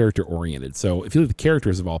 Everything's character oriented. So if you look at the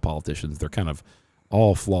characters of all politicians, they're kind of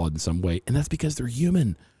all flawed in some way. And that's because they're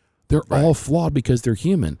human. They're all flawed because they're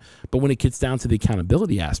human. But when it gets down to the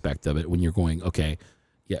accountability aspect of it, when you're going, okay,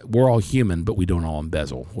 yeah, we're all human, but we don't all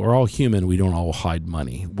embezzle. We're all human. We don't all hide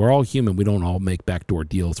money. We're all human. We don't all make backdoor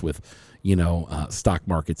deals with stock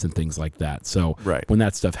markets and things like that. So when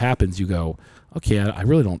that stuff happens, you go, okay, I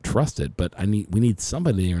really don't trust it, but we need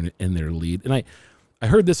somebody in there to lead. And I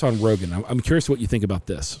heard this on Rogan. I'm curious what you think about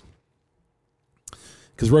this.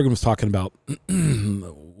 Because Rogan was talking about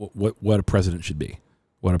what a president should be.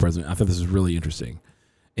 I thought this was really interesting.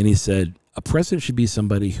 And he said, a president should be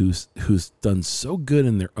somebody who's done so good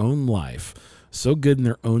in their own life, so good in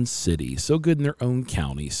their own city, so good in their own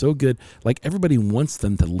county, so good. Like everybody wants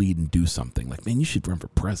them to lead and do something. Like, man, you should run for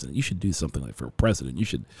president. You should do something like for president. You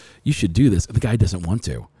should do this. And the guy doesn't want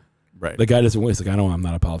to. Right. The guy doesn't want to. He's like, I'm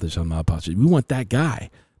not a politician. I'm not a politician. We want that guy.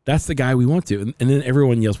 That's the guy we want to. And then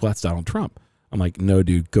everyone yells, well, that's Donald Trump. I'm like, no,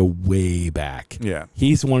 dude, go way back. Yeah.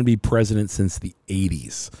 He's wanted to be president since the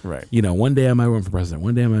 80s. Right. One day I might run for president.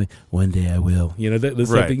 One day I will. This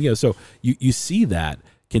something, so you see that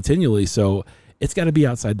continually. So it's got to be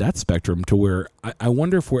outside that spectrum to where I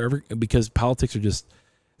wonder if we're ever, because politics are just,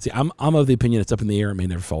 I'm of the opinion it's up in the air. It may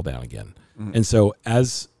never fall down again. Mm-hmm. And so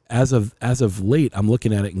as of late, I'm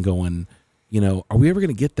looking at it and going, are we ever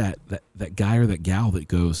going to get that guy or that gal that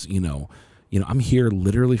goes, I'm here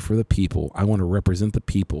literally for the people. I want to represent the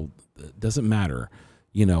people. It doesn't matter,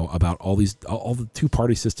 about all the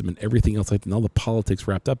two-party system and everything else like that, and all the politics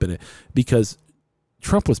wrapped up in it. Because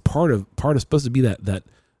Trump was part of supposed to be that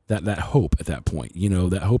hope at that point.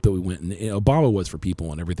 That hope that we went and Obama was for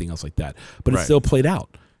people and everything else like that. But it still played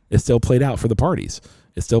out. It still played out for the parties.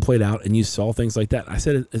 It still played out, and you saw things like that. I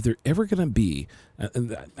said, is there ever going to be?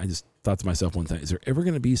 And I just thought to myself one time, is there ever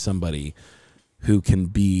going to be somebody who can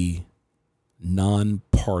be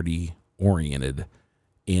non-party oriented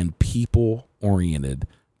and people oriented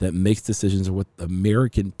that makes decisions of what the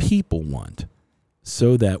American people want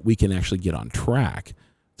so that we can actually get on track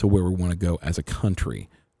to where we want to go as a country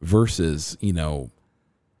versus,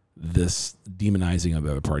 this demonizing of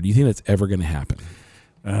the other party. Do you think that's ever going to happen?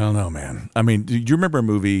 I don't know, man. I mean, do you remember a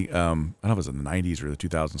movie, I don't know if it was in the 90s or the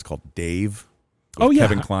 2000s called Dave? With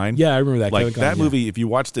Kevin Kline? Yeah, I remember that. Like Kevin Kline, that movie, if you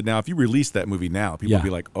watched it now, if you released that movie now, people would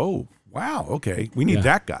be like, oh, wow, okay, we need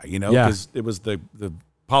that guy, because it was the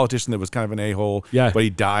politician that was kind of an a-hole, but he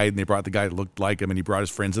died, and they brought the guy that looked like him, and he brought his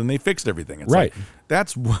friends, and they fixed everything. It's like,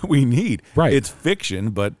 that's what we need. Right. It's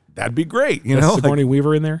fiction, but that'd be great, Sigourney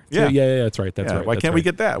Weaver in there? Yeah. Yeah, that's right. That's right. Why can't we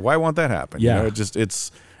get that? Why won't that happen? Yeah.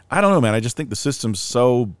 It's I don't know, man. I just think the system's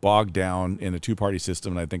so bogged down in a two-party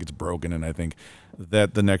system, and I think it's broken, and I think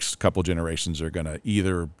that the next couple generations are going to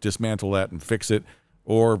either dismantle that and fix it,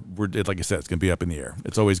 or like I said, it's going to be up in the air.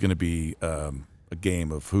 It's always going to be a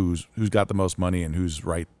game of who's got the most money and who's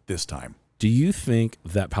right this time. Do you think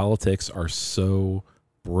that politics are so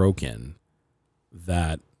broken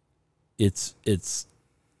that it's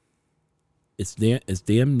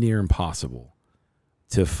damn near impossible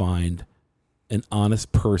to find an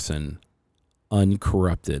honest person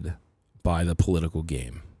uncorrupted by the political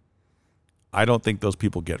game? I don't think those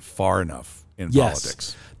people get far enough in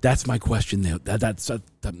politics. That's my question. Though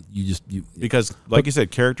because, like you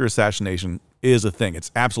said, character assassination is a thing.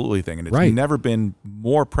 It's absolutely a thing, and it's never been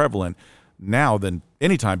more prevalent now than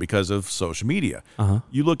any time because of social media.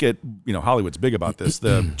 You look at, Hollywood's big about this,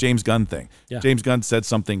 the James Gunn thing. James Gunn said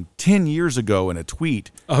something 10 years ago in a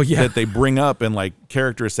tweet that they bring up and like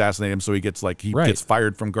character assassinate him, so he gets gets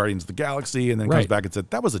fired from Guardians of the Galaxy, and then comes back and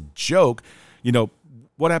said that was a joke.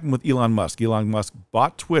 What happened with Elon Musk? Elon Musk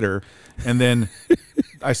bought Twitter, and then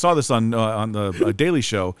I saw this on the Daily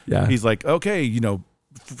Show. He's like, okay,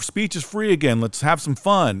 speech is free again. Let's have some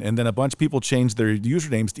fun. And then a bunch of people changed their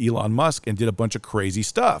usernames to Elon Musk and did a bunch of crazy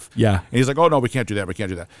stuff. And he's like, oh, no, we can't do that. We can't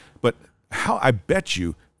do that. But I bet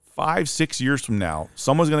you 5-6 years from now,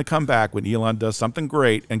 someone's going to come back when Elon does something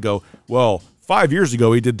great and go, well, 5 years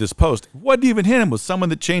ago he did this post. It wasn't even him. It was someone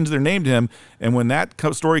that changed their name to him. And when that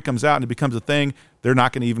story comes out and it becomes a thing, they're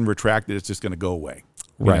not going to even retract it. It's just going to go away.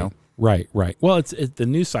 Right. Well, the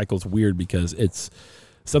news cycle is weird because it's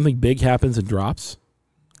something big happens and drops,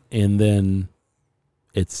 and then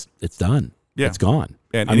it's done. It's gone.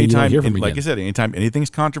 And anytime, like you said, anytime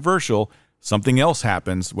anything's controversial, something else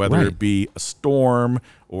happens, whether it be a storm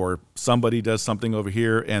or somebody does something over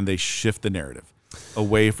here, and they shift the narrative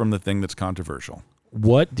away from the thing that's controversial.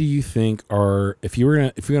 What do you think if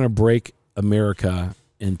you're gonna break America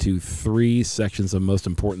into 3 sections of most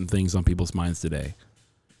important things on people's minds today?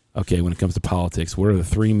 Okay, when it comes to politics, what are the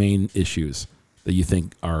 3 main issues that you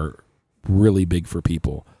think are really big for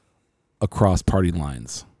people across party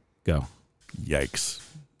lines? Go. Yikes.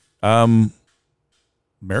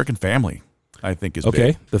 American family, I think, is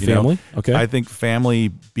okay. Big. The family. Okay. I think family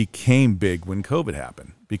became big when COVID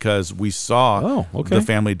happened because we saw the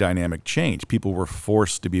family dynamic change. People were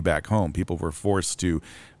forced to be back home. People were forced to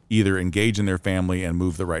either engage in their family and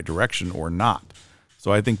move the right direction or not.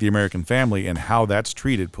 So I think the American family and how that's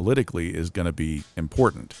treated politically is going to be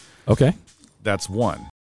important. Okay. That's one.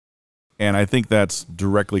 And I think that's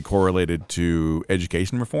directly correlated to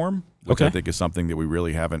education reform, which I think is something that we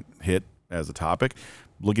really haven't hit as a topic.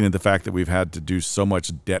 Looking at the fact that we've had to do so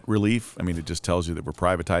much debt relief, I mean, it just tells you that we're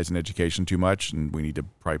privatizing education too much, and we need to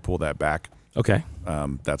probably pull that back. Okay.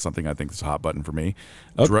 That's something I think is a hot button for me.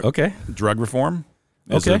 Drug reform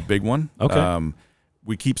is a big one. Okay.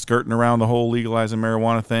 We keep skirting around the whole legalizing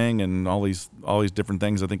marijuana thing and all these different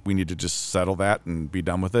things. I think we need to just settle that and be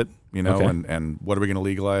done with it, and what are we going to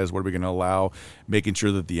legalize? What are we going to allow? Making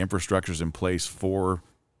sure that the infrastructure is in place for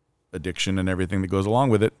addiction and everything that goes along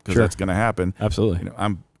with it, because that's going to happen. Absolutely.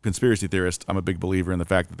 I'm a conspiracy theorist. I'm a big believer in the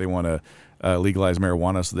fact that they want to legalize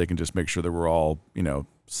marijuana so they can just make sure that we're all,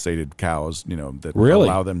 sated cows, that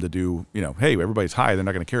allow them to do, hey, everybody's high. They're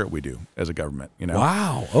not going to care what we do as a government,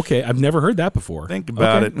 Wow. Okay. I've never heard that before. Think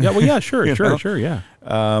about it. Yeah. Well, yeah, sure. Yeah.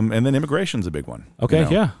 And then immigration's a big one.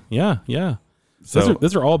 Okay. Yeah. So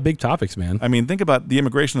those are all big topics, man. I mean, think about the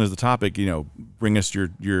immigration as the topic, bring us your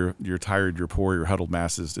tired, your poor, your huddled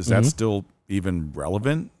masses. Is that still even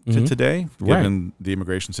relevant to today, given the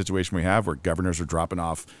immigration situation we have, where governors are dropping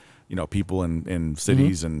off, people in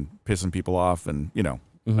cities and pissing people off, and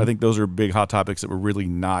I think those are big hot topics that we're really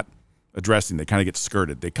not addressing. They kind of get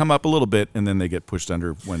skirted. They come up a little bit and then they get pushed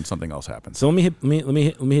under when something else happens. So let me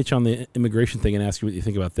hit you on the immigration thing and ask you what you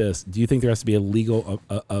think about this. Do you think there has to be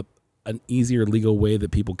an easier legal way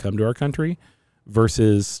that people come to our country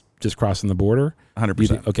versus just crossing the border?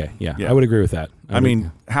 100%. Okay, yeah, I would agree with that. I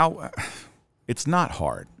mean, how It's not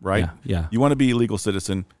hard, right? Yeah. You want to be a legal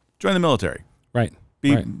citizen, join the military. Right.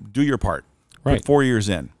 Do your part. Right. Put 4 years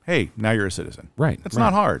in. Hey, now you're a citizen. Right. It's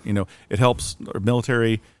not hard. It helps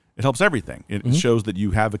military. It helps everything. It shows that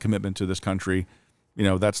you have a commitment to this country.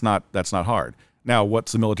 That's not hard. Now,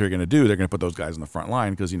 what's the military going to do? They're going to put those guys in the front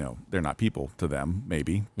line because, they're not people to them,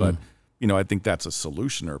 maybe. But, I think that's a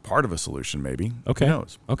solution or part of a solution, maybe. Okay. Who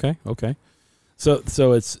knows? Okay. So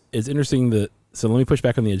it's interesting so let me push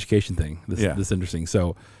back on the education thing. This is interesting.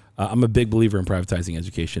 So I'm a big believer in privatizing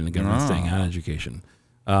education and government staying out of education.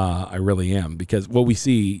 I really am, because what we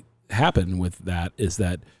see happen with that is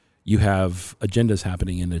that you have agendas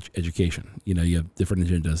happening in education. You have different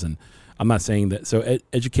agendas, and I'm not saying that. So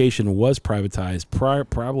education was privatized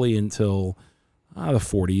probably until the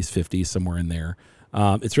 40s, 50s, somewhere in there.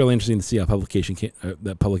 It's really interesting to see how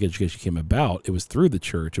that public education came about. It was through the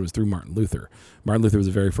church. It was through Martin Luther. Martin Luther was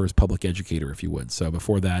the very first public educator, if you would. So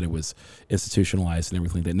before that, it was institutionalized and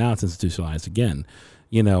everything. That now it's institutionalized again.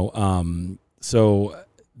 So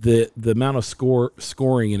the amount of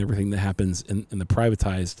scoring and everything that happens in the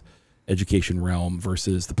privatized education realm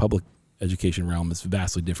versus the public education realm is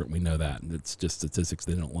vastly different. We know that. It's just statistics.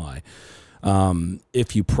 They don't lie.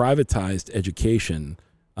 If you privatized education,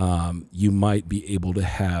 you might be able to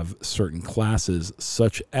have certain classes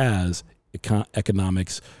such as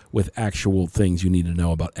economics with actual things you need to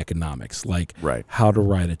know about economics, like how to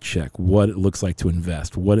write a check, what it looks like to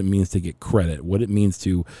invest, what it means to get credit, what it means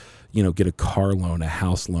to, get a car loan, a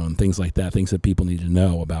house loan, things like that, things that people need to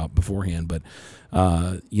know about beforehand. But,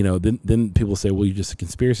 then people say, well, you're just a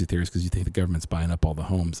conspiracy theorist because you think the government's buying up all the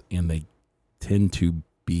homes, and they tend to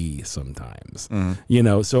be sometimes,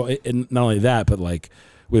 so and not only that, but like,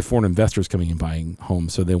 we have foreign investors coming and buying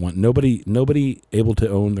homes, so they want nobody able to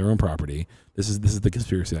own their own property. This is the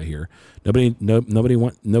conspiracy I hear. Nobody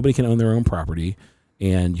can own their own property,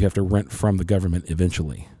 and you have to rent from the government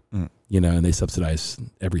eventually. And they subsidize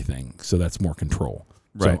everything, so that's more control.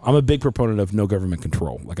 Right. So I'm a big proponent of no government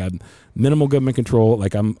control. Like, I'm minimal government control.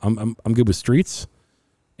 Like, I'm good with streets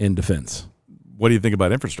and defense. What do you think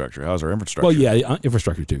about infrastructure? How's our infrastructure? Well, yeah,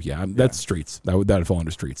 infrastructure too. Yeah, that's streets. That would fall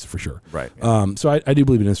under streets for sure. Right. Yeah. So I do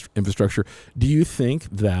believe in infrastructure. Do you think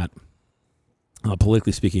that,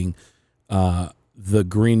 politically speaking, the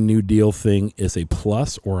Green New Deal thing is a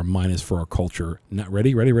plus or a minus for our culture? Not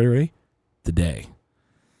ready? Today.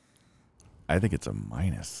 I think it's a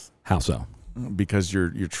minus. How so? Because you're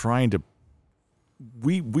trying to.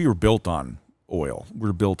 We were built on oil.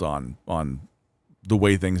 We're built on the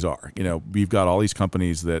way things are. We've got all these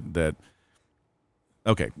companies that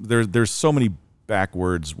there's so many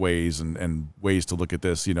backwards ways and ways to look at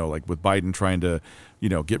this, like with Biden trying to,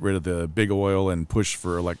 get rid of the big oil and push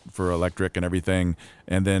for electric and everything.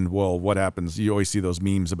 And then, well, what happens? You always see those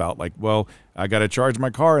memes about like, well, I got to charge my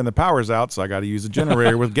car and the power's out, so I got to use a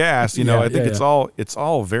generator with gas. I think it's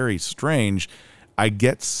all very strange. I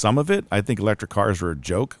get some of it. I think electric cars are a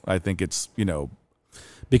joke. I think it's,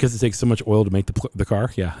 because it takes so much oil to make the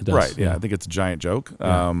car. Yeah, it does. Right. Yeah. I think it's a giant joke.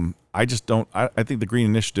 Yeah. I just don't. I think the Green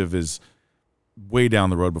Initiative is way down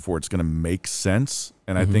the road before it's going to make sense.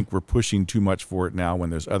 And I think we're pushing too much for it now when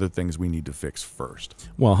there's other things we need to fix first.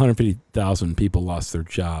 Well, 150,000 people lost their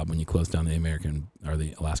job when you closed down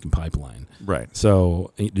the Alaskan pipeline. Right.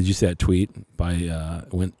 So did you see that tweet by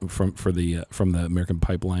from the American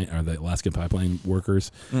pipeline or the Alaskan pipeline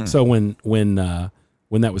workers? So when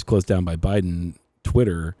that was closed down by Biden,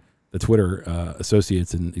 the Twitter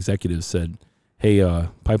associates and executives said, hey,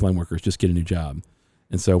 pipeline workers, just get a new job.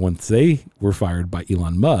 And so once they were fired by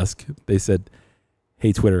Elon Musk, they said,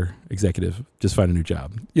 hey, Twitter executive, just find a new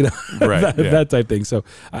job. Right, that type thing. So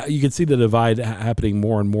you can see the divide happening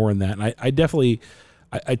more and more in that. And I definitely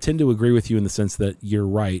tend to agree with you in the sense that you're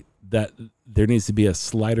right, that there needs to be a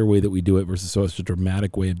slighter way that we do it versus such a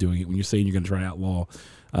dramatic way of doing it. When you're saying you're going to try to outlaw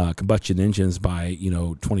combustion engines by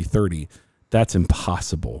 2030, that's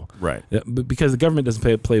impossible. Right. Because the government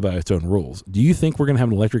doesn't play by its own rules. Do you think we're going to have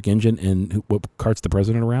an electric engine in what carts the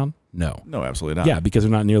president around? No. No, absolutely not. Yeah, because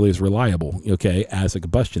they're not nearly as reliable, as a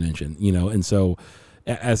combustion engine, and so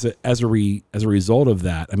as a result of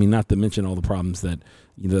that, I mean, not to mention all the problems that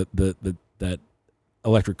that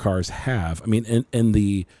electric cars have. I mean, and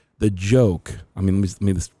the joke, I mean,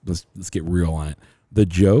 let's get real on it. The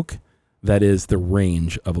joke that is the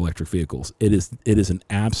range of electric vehicles. It is an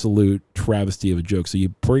absolute travesty of a joke. So you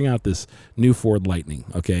bring out this new Ford Lightning,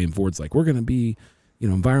 okay, and Ford's like, we're going to be,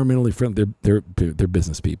 environmentally friendly. They're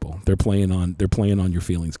business people. They're playing on your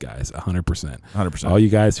feelings, guys. 100%. 100%. All you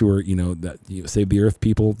guys who are save the earth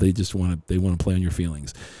people, they want to play on your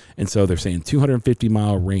feelings, and so they're saying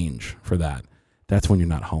 250-mile range for that. That's when you're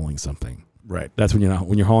not hauling something. Right. That's when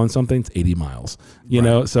you're hauling something, it's 80 miles, you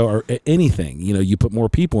know, so, or anything, you know, you put more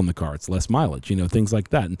people in the car, it's less mileage, you know, things like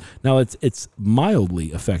that. And now it's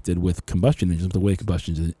mildly affected with combustion engines, the way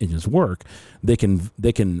combustion engines work. They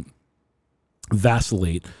can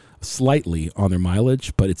vacillate slightly on their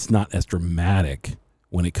mileage, but it's not as dramatic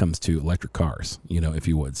when it comes to electric cars, you know, if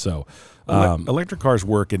you would. So electric cars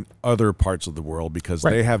work in other parts of the world because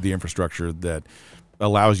they have the infrastructure that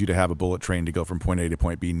allows you to have a bullet train to go from point A to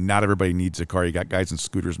point B. Not everybody needs a car. You got guys in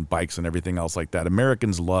scooters and bikes and everything else like that.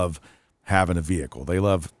 Americans love having a vehicle. They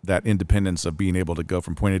love that independence of being able to go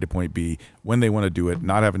from point A to point B when they want to do it,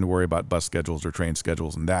 not having to worry about bus schedules or train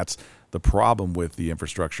schedules. And that's the problem with the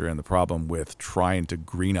infrastructure and the problem with trying to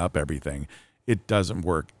green up everything. It doesn't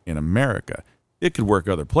work in America. It could work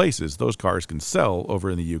other places. Those cars can sell over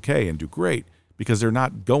in the UK and do great, because they're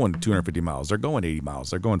not going 250 miles. They're going 80 miles.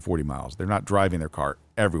 They're going 40 miles. They're not driving their car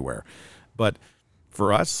everywhere. But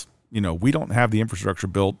for us, you know, we don't have the infrastructure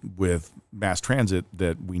built with mass transit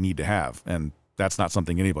that we need to have. And that's not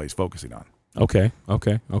something anybody's focusing on. Okay.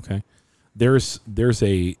 There's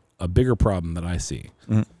a bigger problem that I see,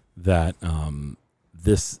 that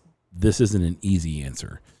this isn't an easy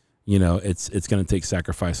answer. You know, it's going to take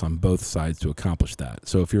sacrifice on both sides to accomplish that.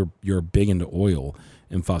 So if you're big into oil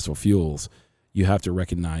and fossil fuels, you have to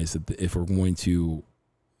recognize that if we're going to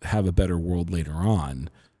have a better world later on,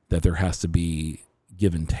 that there has to be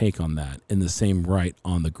give and take on that, in the same right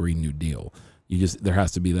on the Green New Deal. There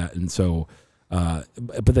has to be that. And so,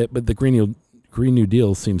 but the Green New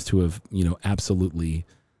Deal seems to have, you know, absolutely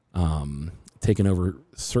taken over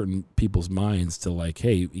certain people's minds to like,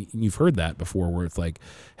 hey, you've heard that before, where it's like,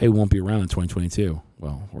 hey, we won't be around in 2022.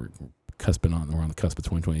 Well, we're on the cusp of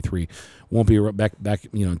 2023. Won't be back,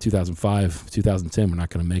 you know, in 2005, 2010, we're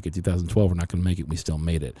not going to make it. 2012, we're not going to make it. We still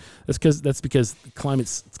made it. That's because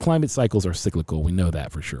climate cycles are cyclical. We know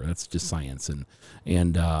that for sure. That's just science.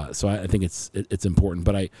 And so I think it's important.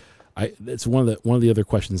 But it's one of the other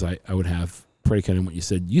questions I would have predicated on what you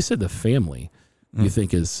said. You said the family you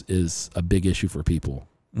think is a big issue for people.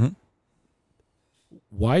 Mm-hmm.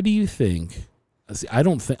 Why do you think? See, I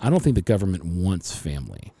don't think the government wants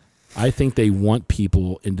family. I think they want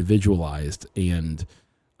people individualized, and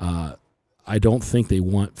I don't think they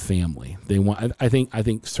want family. They want. I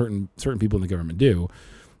think certain people in the government do,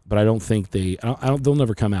 but I don't think they'll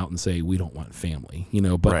never come out and say we don't want family. You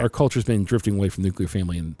know, but our culture's been drifting away from nuclear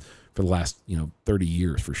family for the last 30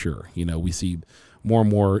 years for sure. You know, we see more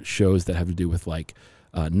and more shows that have to do with like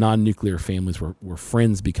non-nuclear families where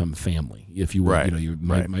friends become family, if you will. Right. You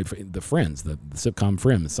know, the Friends, the sitcom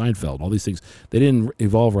Friends, Seinfeld, all these things, they didn't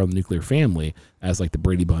evolve around the nuclear family as like the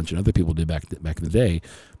Brady Bunch and other people did back in the day.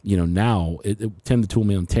 You know, now Tim the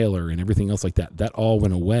Toolman Taylor and everything else like that all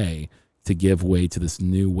went away to give way to this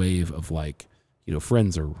new wave of like, you know,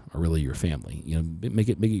 friends are really your family. You know, make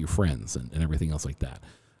it your friends and everything else like that.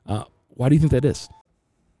 Why do you think that is?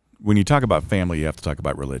 When you talk about family, you have to talk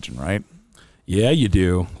about religion, right? Yeah, you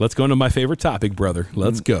do. Let's go into my favorite topic, brother.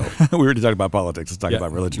 Let's go. We already talked about politics. Let's talk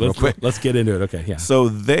about religion real quick. Let's get into it. Okay, yeah. So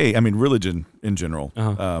religion in general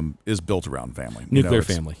is built around family. Nuclear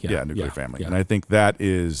family. Yeah, nuclear family. Yeah. And I think that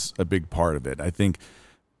is a big part of it. I think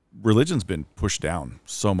religion's been pushed down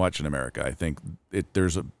so much in America. I think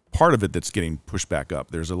there's a part of it that's getting pushed back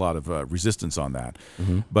up. There's a lot of resistance on that.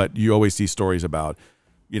 Mm-hmm. But you always see stories about,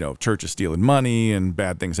 you know, churches stealing money and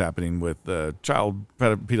bad things happening with child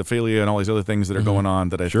pedophilia and all these other things that are going on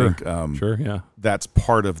that I think that's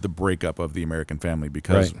part of the breakup of the American family,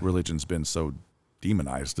 because religion's been so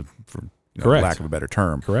demonized, for lack of a better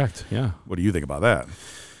term. Correct, yeah. What do you think about that?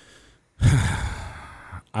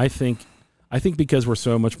 I think because we're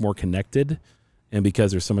so much more connected, and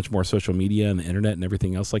because there's so much more social media and the internet and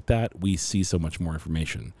everything else like that, we see so much more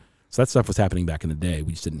information. So that stuff was happening back in the day.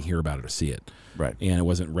 We just didn't hear about it or see it. Right. And it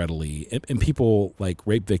wasn't readily, and people like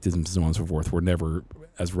rape victims and so on and so forth were never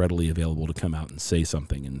as readily available to come out and say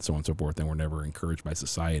something and so on and so forth. And were never encouraged by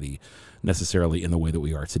society necessarily in the way that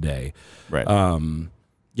we are today. Right.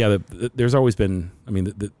 There's always been, I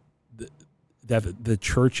mean, the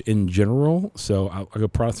church in general. So I'll go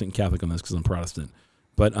Protestant and Catholic on this because I'm Protestant,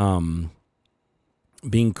 but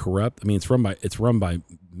being corrupt. I mean, it's run by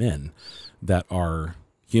men that are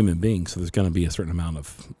human beings, so there's going to be a certain amount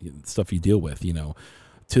of stuff you deal with, you know,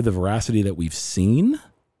 to the veracity that we've seen.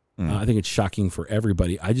 I think it's shocking for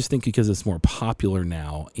everybody. I just think because it's more popular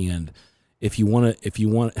now, and if you want,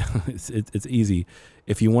 it's easy.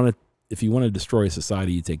 If you want to destroy a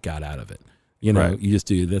society, you take God out of it. You know, you just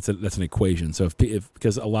do. That's an equation. So if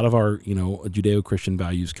because a lot of our, you know, Judeo-Christian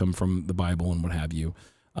values come from the Bible and what have you,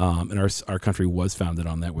 and our country was founded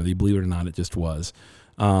on that, whether you believe it or not, it just was.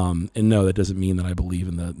 And no, that doesn't mean that I believe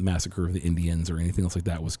in the massacre of the Indians or anything else like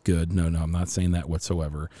that was good. No, I'm not saying that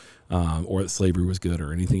whatsoever, or that slavery was good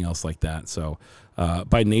or anything else like that. So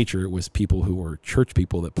by nature, it was people who were church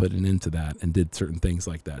people that put an end to that and did certain things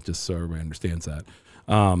like that, just so everybody understands that,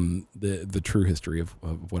 the true history of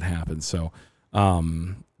what happened. So,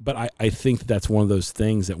 but I think that's one of those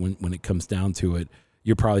things that when it comes down to it,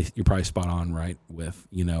 you're probably spot on, right? With,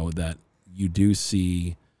 that you do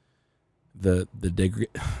see the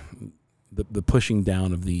pushing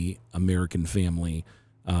down of the American family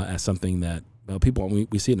as something that people,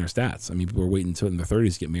 we see it in our stats. I mean, people are waiting until in their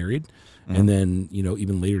 30s to get married, and then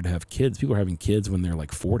even later to have kids. People are having kids when they're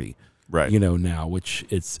like 40, right? Now, which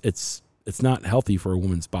it's not healthy for a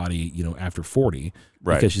woman's body, after 40,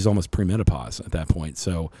 right? Because she's almost premenopause at that point.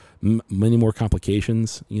 So many more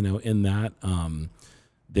complications, in that.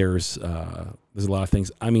 There's a lot of things.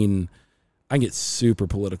 I mean, I get super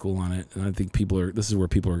political on it, and I think this is where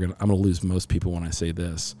people I'm going to lose most people when I say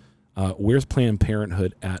this. Where's Planned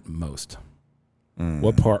Parenthood at most?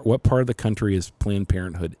 What part of the country is Planned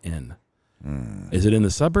Parenthood in? Is it in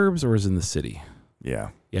the suburbs or is it in the city? Yeah,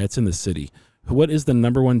 it's in the city. What is the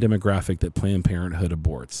number one demographic that Planned Parenthood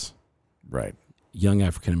aborts? Right. Young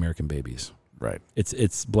African American babies. Right.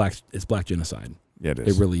 It's black genocide. Yeah, it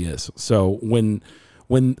is. It really is. So when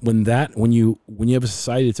you have a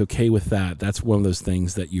society that's okay with that, that's one of those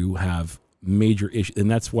things that you have major issues,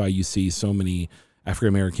 and that's why you see so many African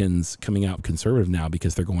Americans coming out conservative now,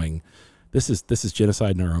 because they're going, this is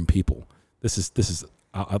genocide in our own people. This is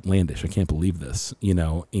outlandish. I can't believe this,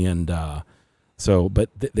 and so, but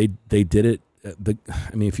they did it.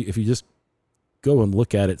 I mean, if you just go and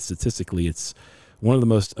look at it statistically, it's one of the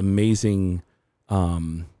most amazing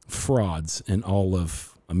frauds in all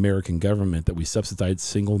of American government, that we subsidize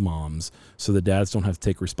single moms so the dads don't have to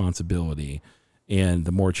take responsibility, and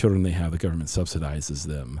the more children they have, the government subsidizes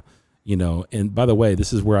them. And by the way,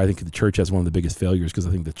 this is where I think the church has one of the biggest failures, because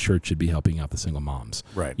I think the church should be helping out the single moms.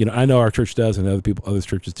 Right. I know our church does, and other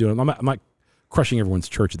churches do. And I'm not crushing everyone's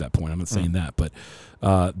church at that point. I'm not saying that, but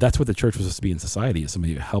that's what the church was supposed to be in society, is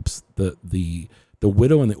somebody who helps the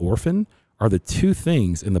widow and the orphan are the two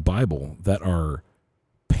things in the Bible that are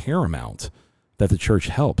paramount, that the church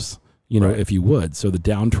helps, right, if you would. So the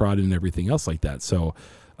downtrodden and everything else like that. So,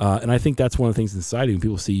 and I think that's one of the things in society, when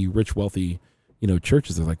people see rich, wealthy,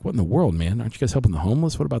 churches, they're like, what in the world, man? Aren't you guys helping the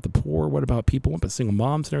homeless? What about the poor? What about people? What about single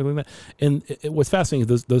moms and everything like that? And what's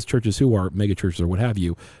fascinating is those churches who are mega churches or what have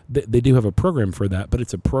you, they do have a program for that, but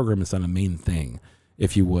it's a program. It's not a main thing,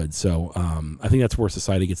 if you would. So I think that's where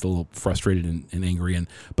society gets a little frustrated and angry.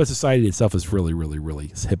 But society itself is really, really,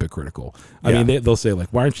 really hypocritical. I mean, they'll say, like,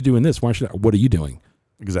 why aren't you doing this? Why aren't you? What are you doing?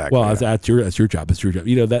 Exactly. Well, that's your job. It's your job.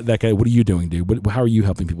 That guy. What are you doing, dude? How are you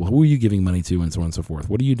helping people? Who are you giving money to, and so on and so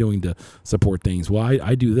forth? What are you doing to support things? Well,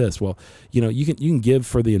 I do this. Well, you can give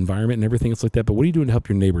for the environment and everything else like that. But what are you doing to help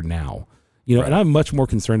your neighbor now? Right. And I'm much more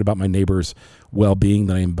concerned about my neighbor's well-being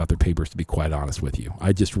than I am about their papers, to be quite honest with you.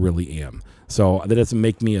 I just really am. So that doesn't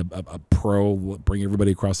make me a pro, bring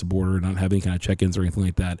everybody across the border, not have any kind of check-ins or anything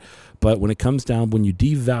like that. But when it comes down, when you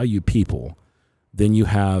devalue people, then you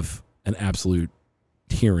have an absolute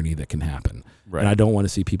tyranny that can happen. Right. And I don't want to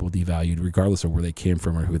see people devalued regardless of where they came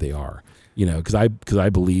from or who they are. Because I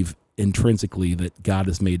believe intrinsically that God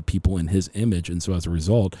has made people in his image, and so as a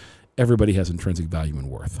result, everybody has intrinsic value and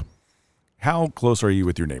worth. How close are you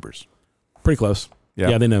with your neighbors? Pretty close.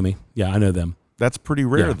 Yeah, they know me. Yeah, I know them. That's pretty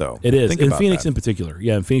rare, though. It is. In Phoenix in particular.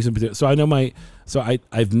 Yeah, in Phoenix in particular. So I know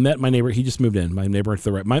I've met my neighbor. He just moved in. My neighbor to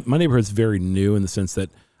the right. My neighborhood's very new in the sense that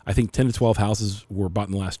I think 10 to 12 houses were bought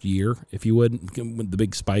in the last year, if you would. The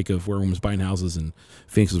big spike of where everyone was buying houses, and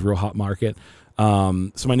Phoenix was a real hot market.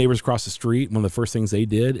 So my neighbors across the street, one of the first things they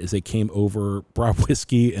did is they came over, brought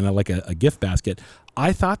whiskey and a gift basket.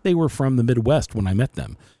 I thought they were from the Midwest when I met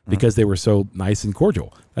them, because they were so nice and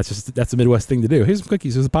cordial. That's the Midwest thing to do. Here's some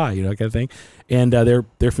cookies, here's a pie, kind of thing. And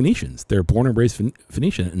they're Phoenicians. They're born and raised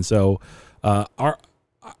Phoenician. And so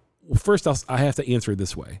first I have to answer it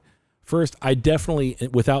this way. First, I definitely,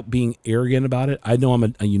 without being arrogant about it, I know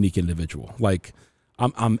I'm a unique individual. Like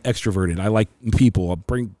I'm extroverted. I like people. I'll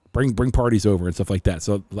bring parties over and stuff like that.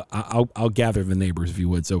 So I'll gather the neighbors, if you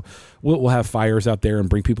would. So we'll have fires out there and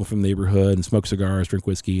bring people from the neighborhood and smoke cigars, drink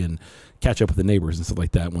whiskey, and catch up with the neighbors and stuff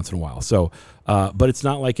like that once in a while. So, but it's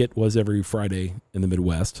not like it was every Friday in the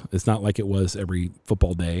Midwest. It's not like it was every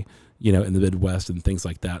football day, in the Midwest and things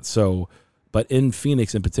like that. So, but in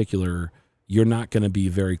Phoenix in particular, you're not going to be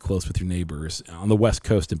very close with your neighbors on the West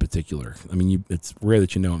Coast in particular. I mean, it's rare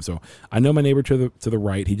that you know him. So I know my neighbor to the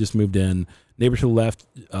right. He just moved in. Neighbor to the left,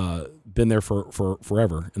 been there for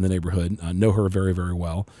forever in the neighborhood. Know her very, very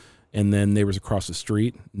well. and then neighbors across the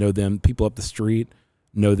street know them. People up the street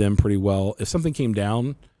know them pretty well. If something came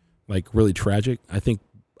down, like really tragic, I think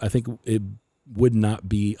it would not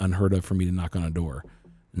be unheard of for me to knock on a door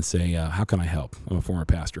and say, "How can I help? I'm a former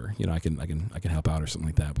pastor. I can help out or something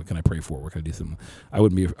like that. What can I pray for? What can I do? Something." I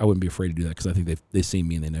wouldn't be afraid to do that because I think they see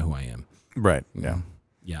me and they know who I am. Right. Yeah.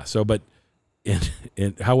 Yeah. So, but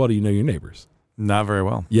and how well do you know your neighbors? Not very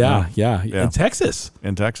well. Yeah. In Texas.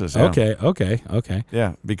 Yeah. Okay.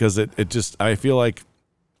 Yeah, because it just, I feel like,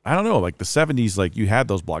 I don't know, like the 70s, like you had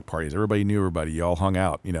those block parties. Everybody knew everybody. You all hung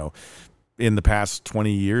out, In the past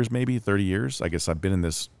 20 years, maybe 30 years, I guess I've been in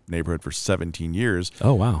this neighborhood for 17 years.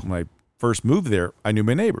 Oh, wow. When I first moved there, I knew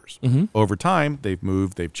my neighbors. Mm-hmm. Over time, they've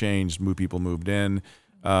moved, they've changed, people moved in.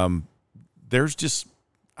 There's just,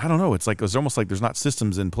 I don't know, it's almost like there's not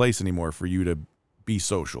systems in place anymore for you to be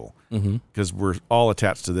social because we're all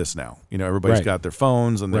attached to this now. Everybody's got their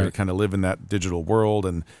phones and they're kind of live in that digital world.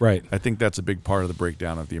 And I think that's a big part of the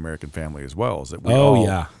breakdown of the American family as well, is that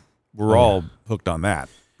we're all hooked on that.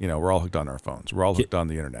 We're all hooked on our phones. We're all hooked on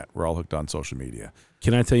the internet. We're all hooked on social media.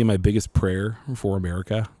 Can I tell you my biggest prayer for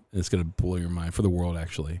America? And it's going to blow your mind, for the world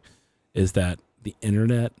actually, is that the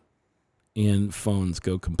internet and phones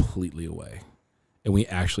go completely away. And we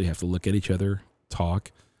actually have to look at each other,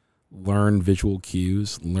 talk, learn visual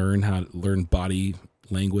cues, learn body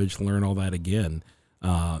language, learn all that again,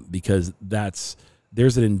 because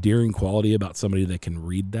there's an endearing quality about somebody that can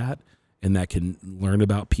read that and that can learn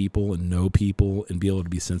about people and know people and be able to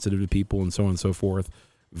be sensitive to people and so on and so forth,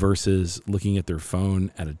 versus looking at their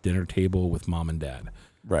phone at a dinner table with mom and dad.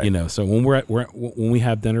 Right. So when when we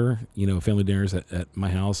have dinner, family dinners at my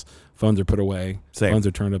house, phones are put away. Same. Phones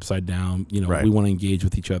are turned upside down. We want to engage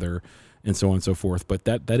with each other and so on and so forth. But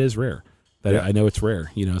that is rare. I know it's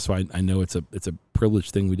rare. So I know it's a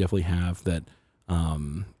privileged thing we definitely have that.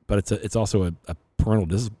 But it's also a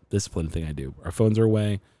parental discipline thing I do. Our phones are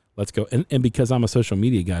away. Let's go. And because I'm a social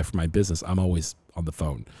media guy for my business, I'm always on the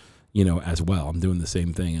phone, as well. I'm doing the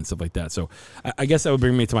same thing and stuff like that. So I guess that would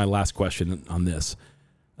bring me to my last question on this.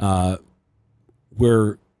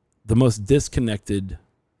 We're the most disconnected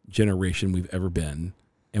generation we've ever been,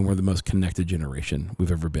 and we're the most connected generation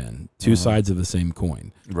we've ever been. Two sides of the same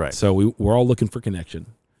coin. Right. So we're all looking for connection.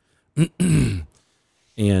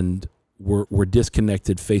 And we're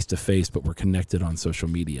disconnected face to face, but we're connected on social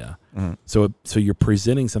media. So you're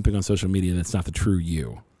presenting something on social media that's not the true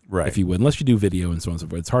you, right? If you would, unless you do video and so on and so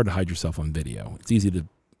forth. It's hard to hide yourself on video. It's easy to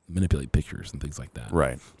manipulate pictures and things like that,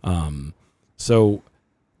 right? So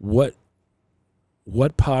what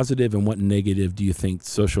positive and what negative do you think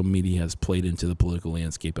social media has played into the political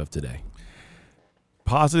landscape of today?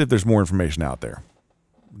 Positive, there's more information out there.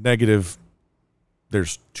 Negative,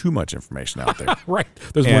 there's too much information out there. Right.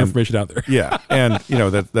 There's more information out there. Yeah. And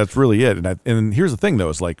that's really it. And here's the thing though,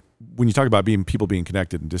 is like when you talk about people being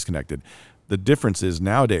connected and disconnected, the difference is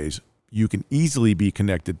nowadays you can easily be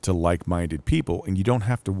connected to like-minded people and you don't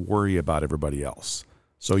have to worry about everybody else.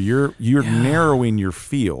 So you're narrowing your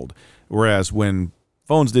field. Whereas when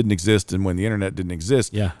phones didn't exist and when the internet didn't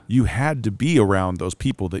exist, you had to be around those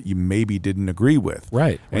people that you maybe didn't agree with.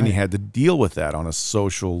 Right. And you had to deal with that on a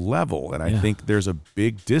social level. And I think there's a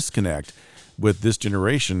big disconnect with this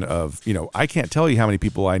generation of, I can't tell you how many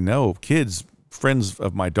people I know, kids, friends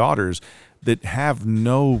of my daughters, that have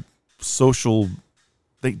no social,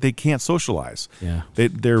 they can't socialize. Yeah.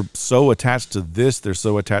 They're so attached to this. They're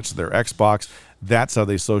so attached to their Xbox. That's how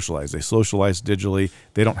they socialize. They socialize digitally.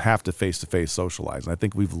 They don't have to face-to-face socialize. And I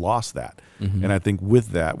think we've lost that. And I think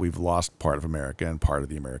with that, we've lost part of America and part of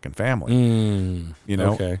the American family.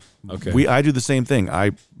 Okay. I do the same thing.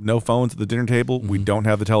 No phones at the dinner table. We don't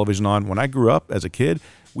have the television on. When I grew up as a kid,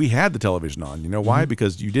 we had the television on. You know why?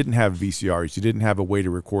 Because you didn't have VCRs. You didn't have a way to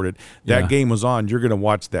record it. That game was on. You're going to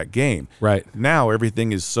watch that game. Right. Now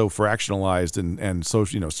everything is so fractionalized and so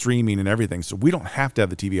streaming and everything. So we don't have to have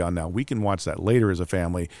the TV on now. We can watch that later as a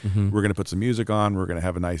family. We're going to put some music on. We're going to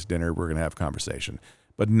have a nice dinner. We're going to have a conversation.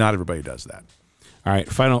 But not everybody does that. All right.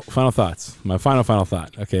 Final thoughts. My final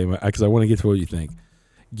thought. Okay. Because I want to get to what you think.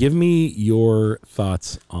 Give me your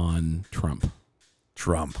thoughts on Trump.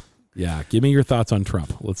 Yeah, give me your thoughts on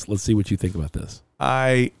Trump. Let's see what you think about this.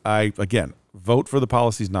 I again, vote for the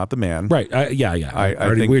policies, not the man. Right. Yeah.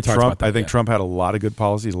 I think Trump had a lot of good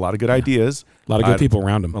policies, a lot of good ideas. A lot of good people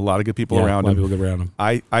around him.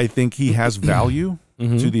 I think he has value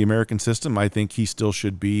to the American system. I think he still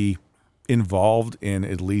should be involved in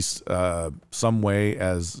at least some way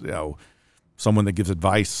as someone that gives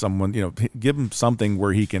advice, give him something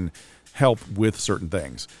where he can help with certain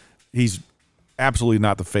things. He's absolutely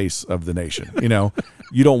not the face of the nation. You know,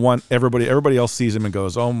 you don't want everybody else sees him and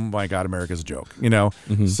goes, oh my God, America's a joke, you know?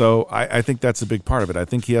 Mm-hmm. So I think that's a big part of it. I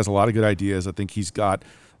think he has a lot of good ideas. I think he's got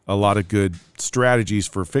a lot of good strategies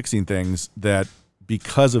for fixing things that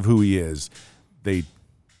because of who he is,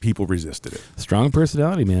 people resisted it. Strong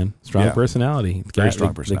personality, man. Strong personality. Very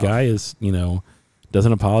strong personality. The guy is, you know,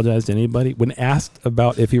 doesn't apologize to anybody. When asked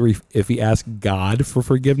about if he asked God for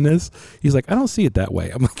forgiveness, he's like, I don't see it that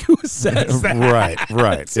way. I'm like, who says that?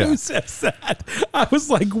 Right. Who says that? I was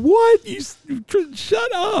like, what? You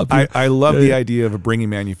shut up. I love the idea of bringing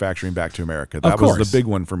manufacturing back to America. That was the big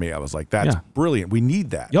one for me. I was like, that's brilliant. We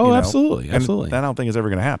need that. Oh, absolutely. Absolutely. And that I don't think is ever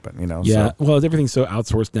going to happen, you know? Yeah. So. Well, everything's so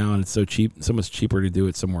outsourced now and it's so cheap, so much cheaper to do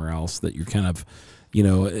it somewhere else that you're kind of, you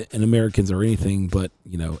know, and Americans are anything but,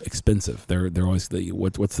 you know, expensive. They're always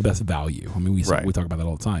what's the best value? I mean, we talk about that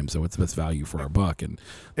all the time. So what's the best value for our buck? And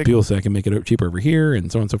people say I can make it cheaper over here and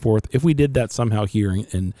so on and so forth. If we did that somehow here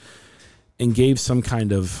and gave some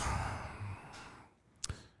kind of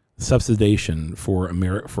subsidization for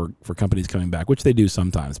for companies coming back, which they do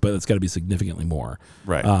sometimes, but it's got to be significantly more.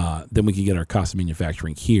 Right. Then we can get our cost of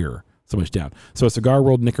manufacturing here so much down. So a Cigar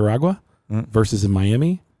World Nicaragua versus in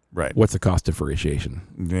Miami. Right. What's the cost differentiation?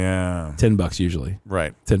 Yeah. $10 usually.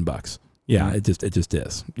 Right. $10. Yeah, it just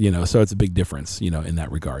is. You know, so it's a big difference, you know, in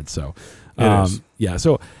that regard. So yeah.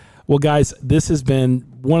 So well, guys, this has been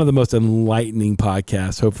one of the most enlightening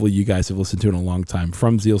podcasts. Hopefully you guys have listened to it in a long time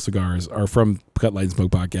from Zeal Cigars or from Cut Light and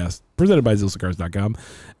Smoke Podcast, presented by ZealCigars.com.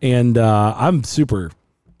 And I'm super,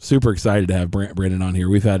 super excited to have Brandon on here.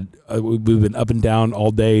 We've been up and down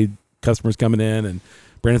all day, customers coming in, and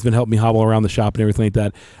Brandon's been helping me hobble around the shop and everything like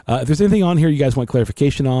that. If there's anything on here you guys want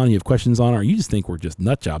clarification on, you have questions on, or you just think we're just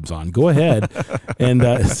nut jobs on, go ahead and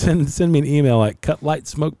send me an email at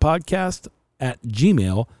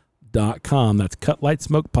cutlightsmokepodcast@gmail.com. That's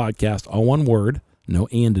cutlightsmokepodcast, all one word, no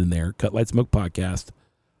and in there,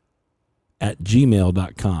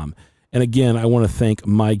 cutlightsmokepodcast@gmail.com. And again, I want to thank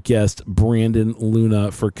my guest, Brandon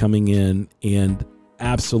Luna, for coming in and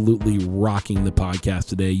absolutely rocking the podcast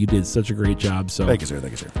today. You did such a great job. So thank you, sir.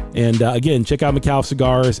 And again, check out Micallef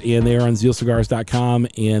Cigars, and they are on ZealCigars.com.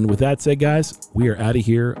 And with that said, guys, we are out of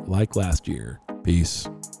here like last year. Peace.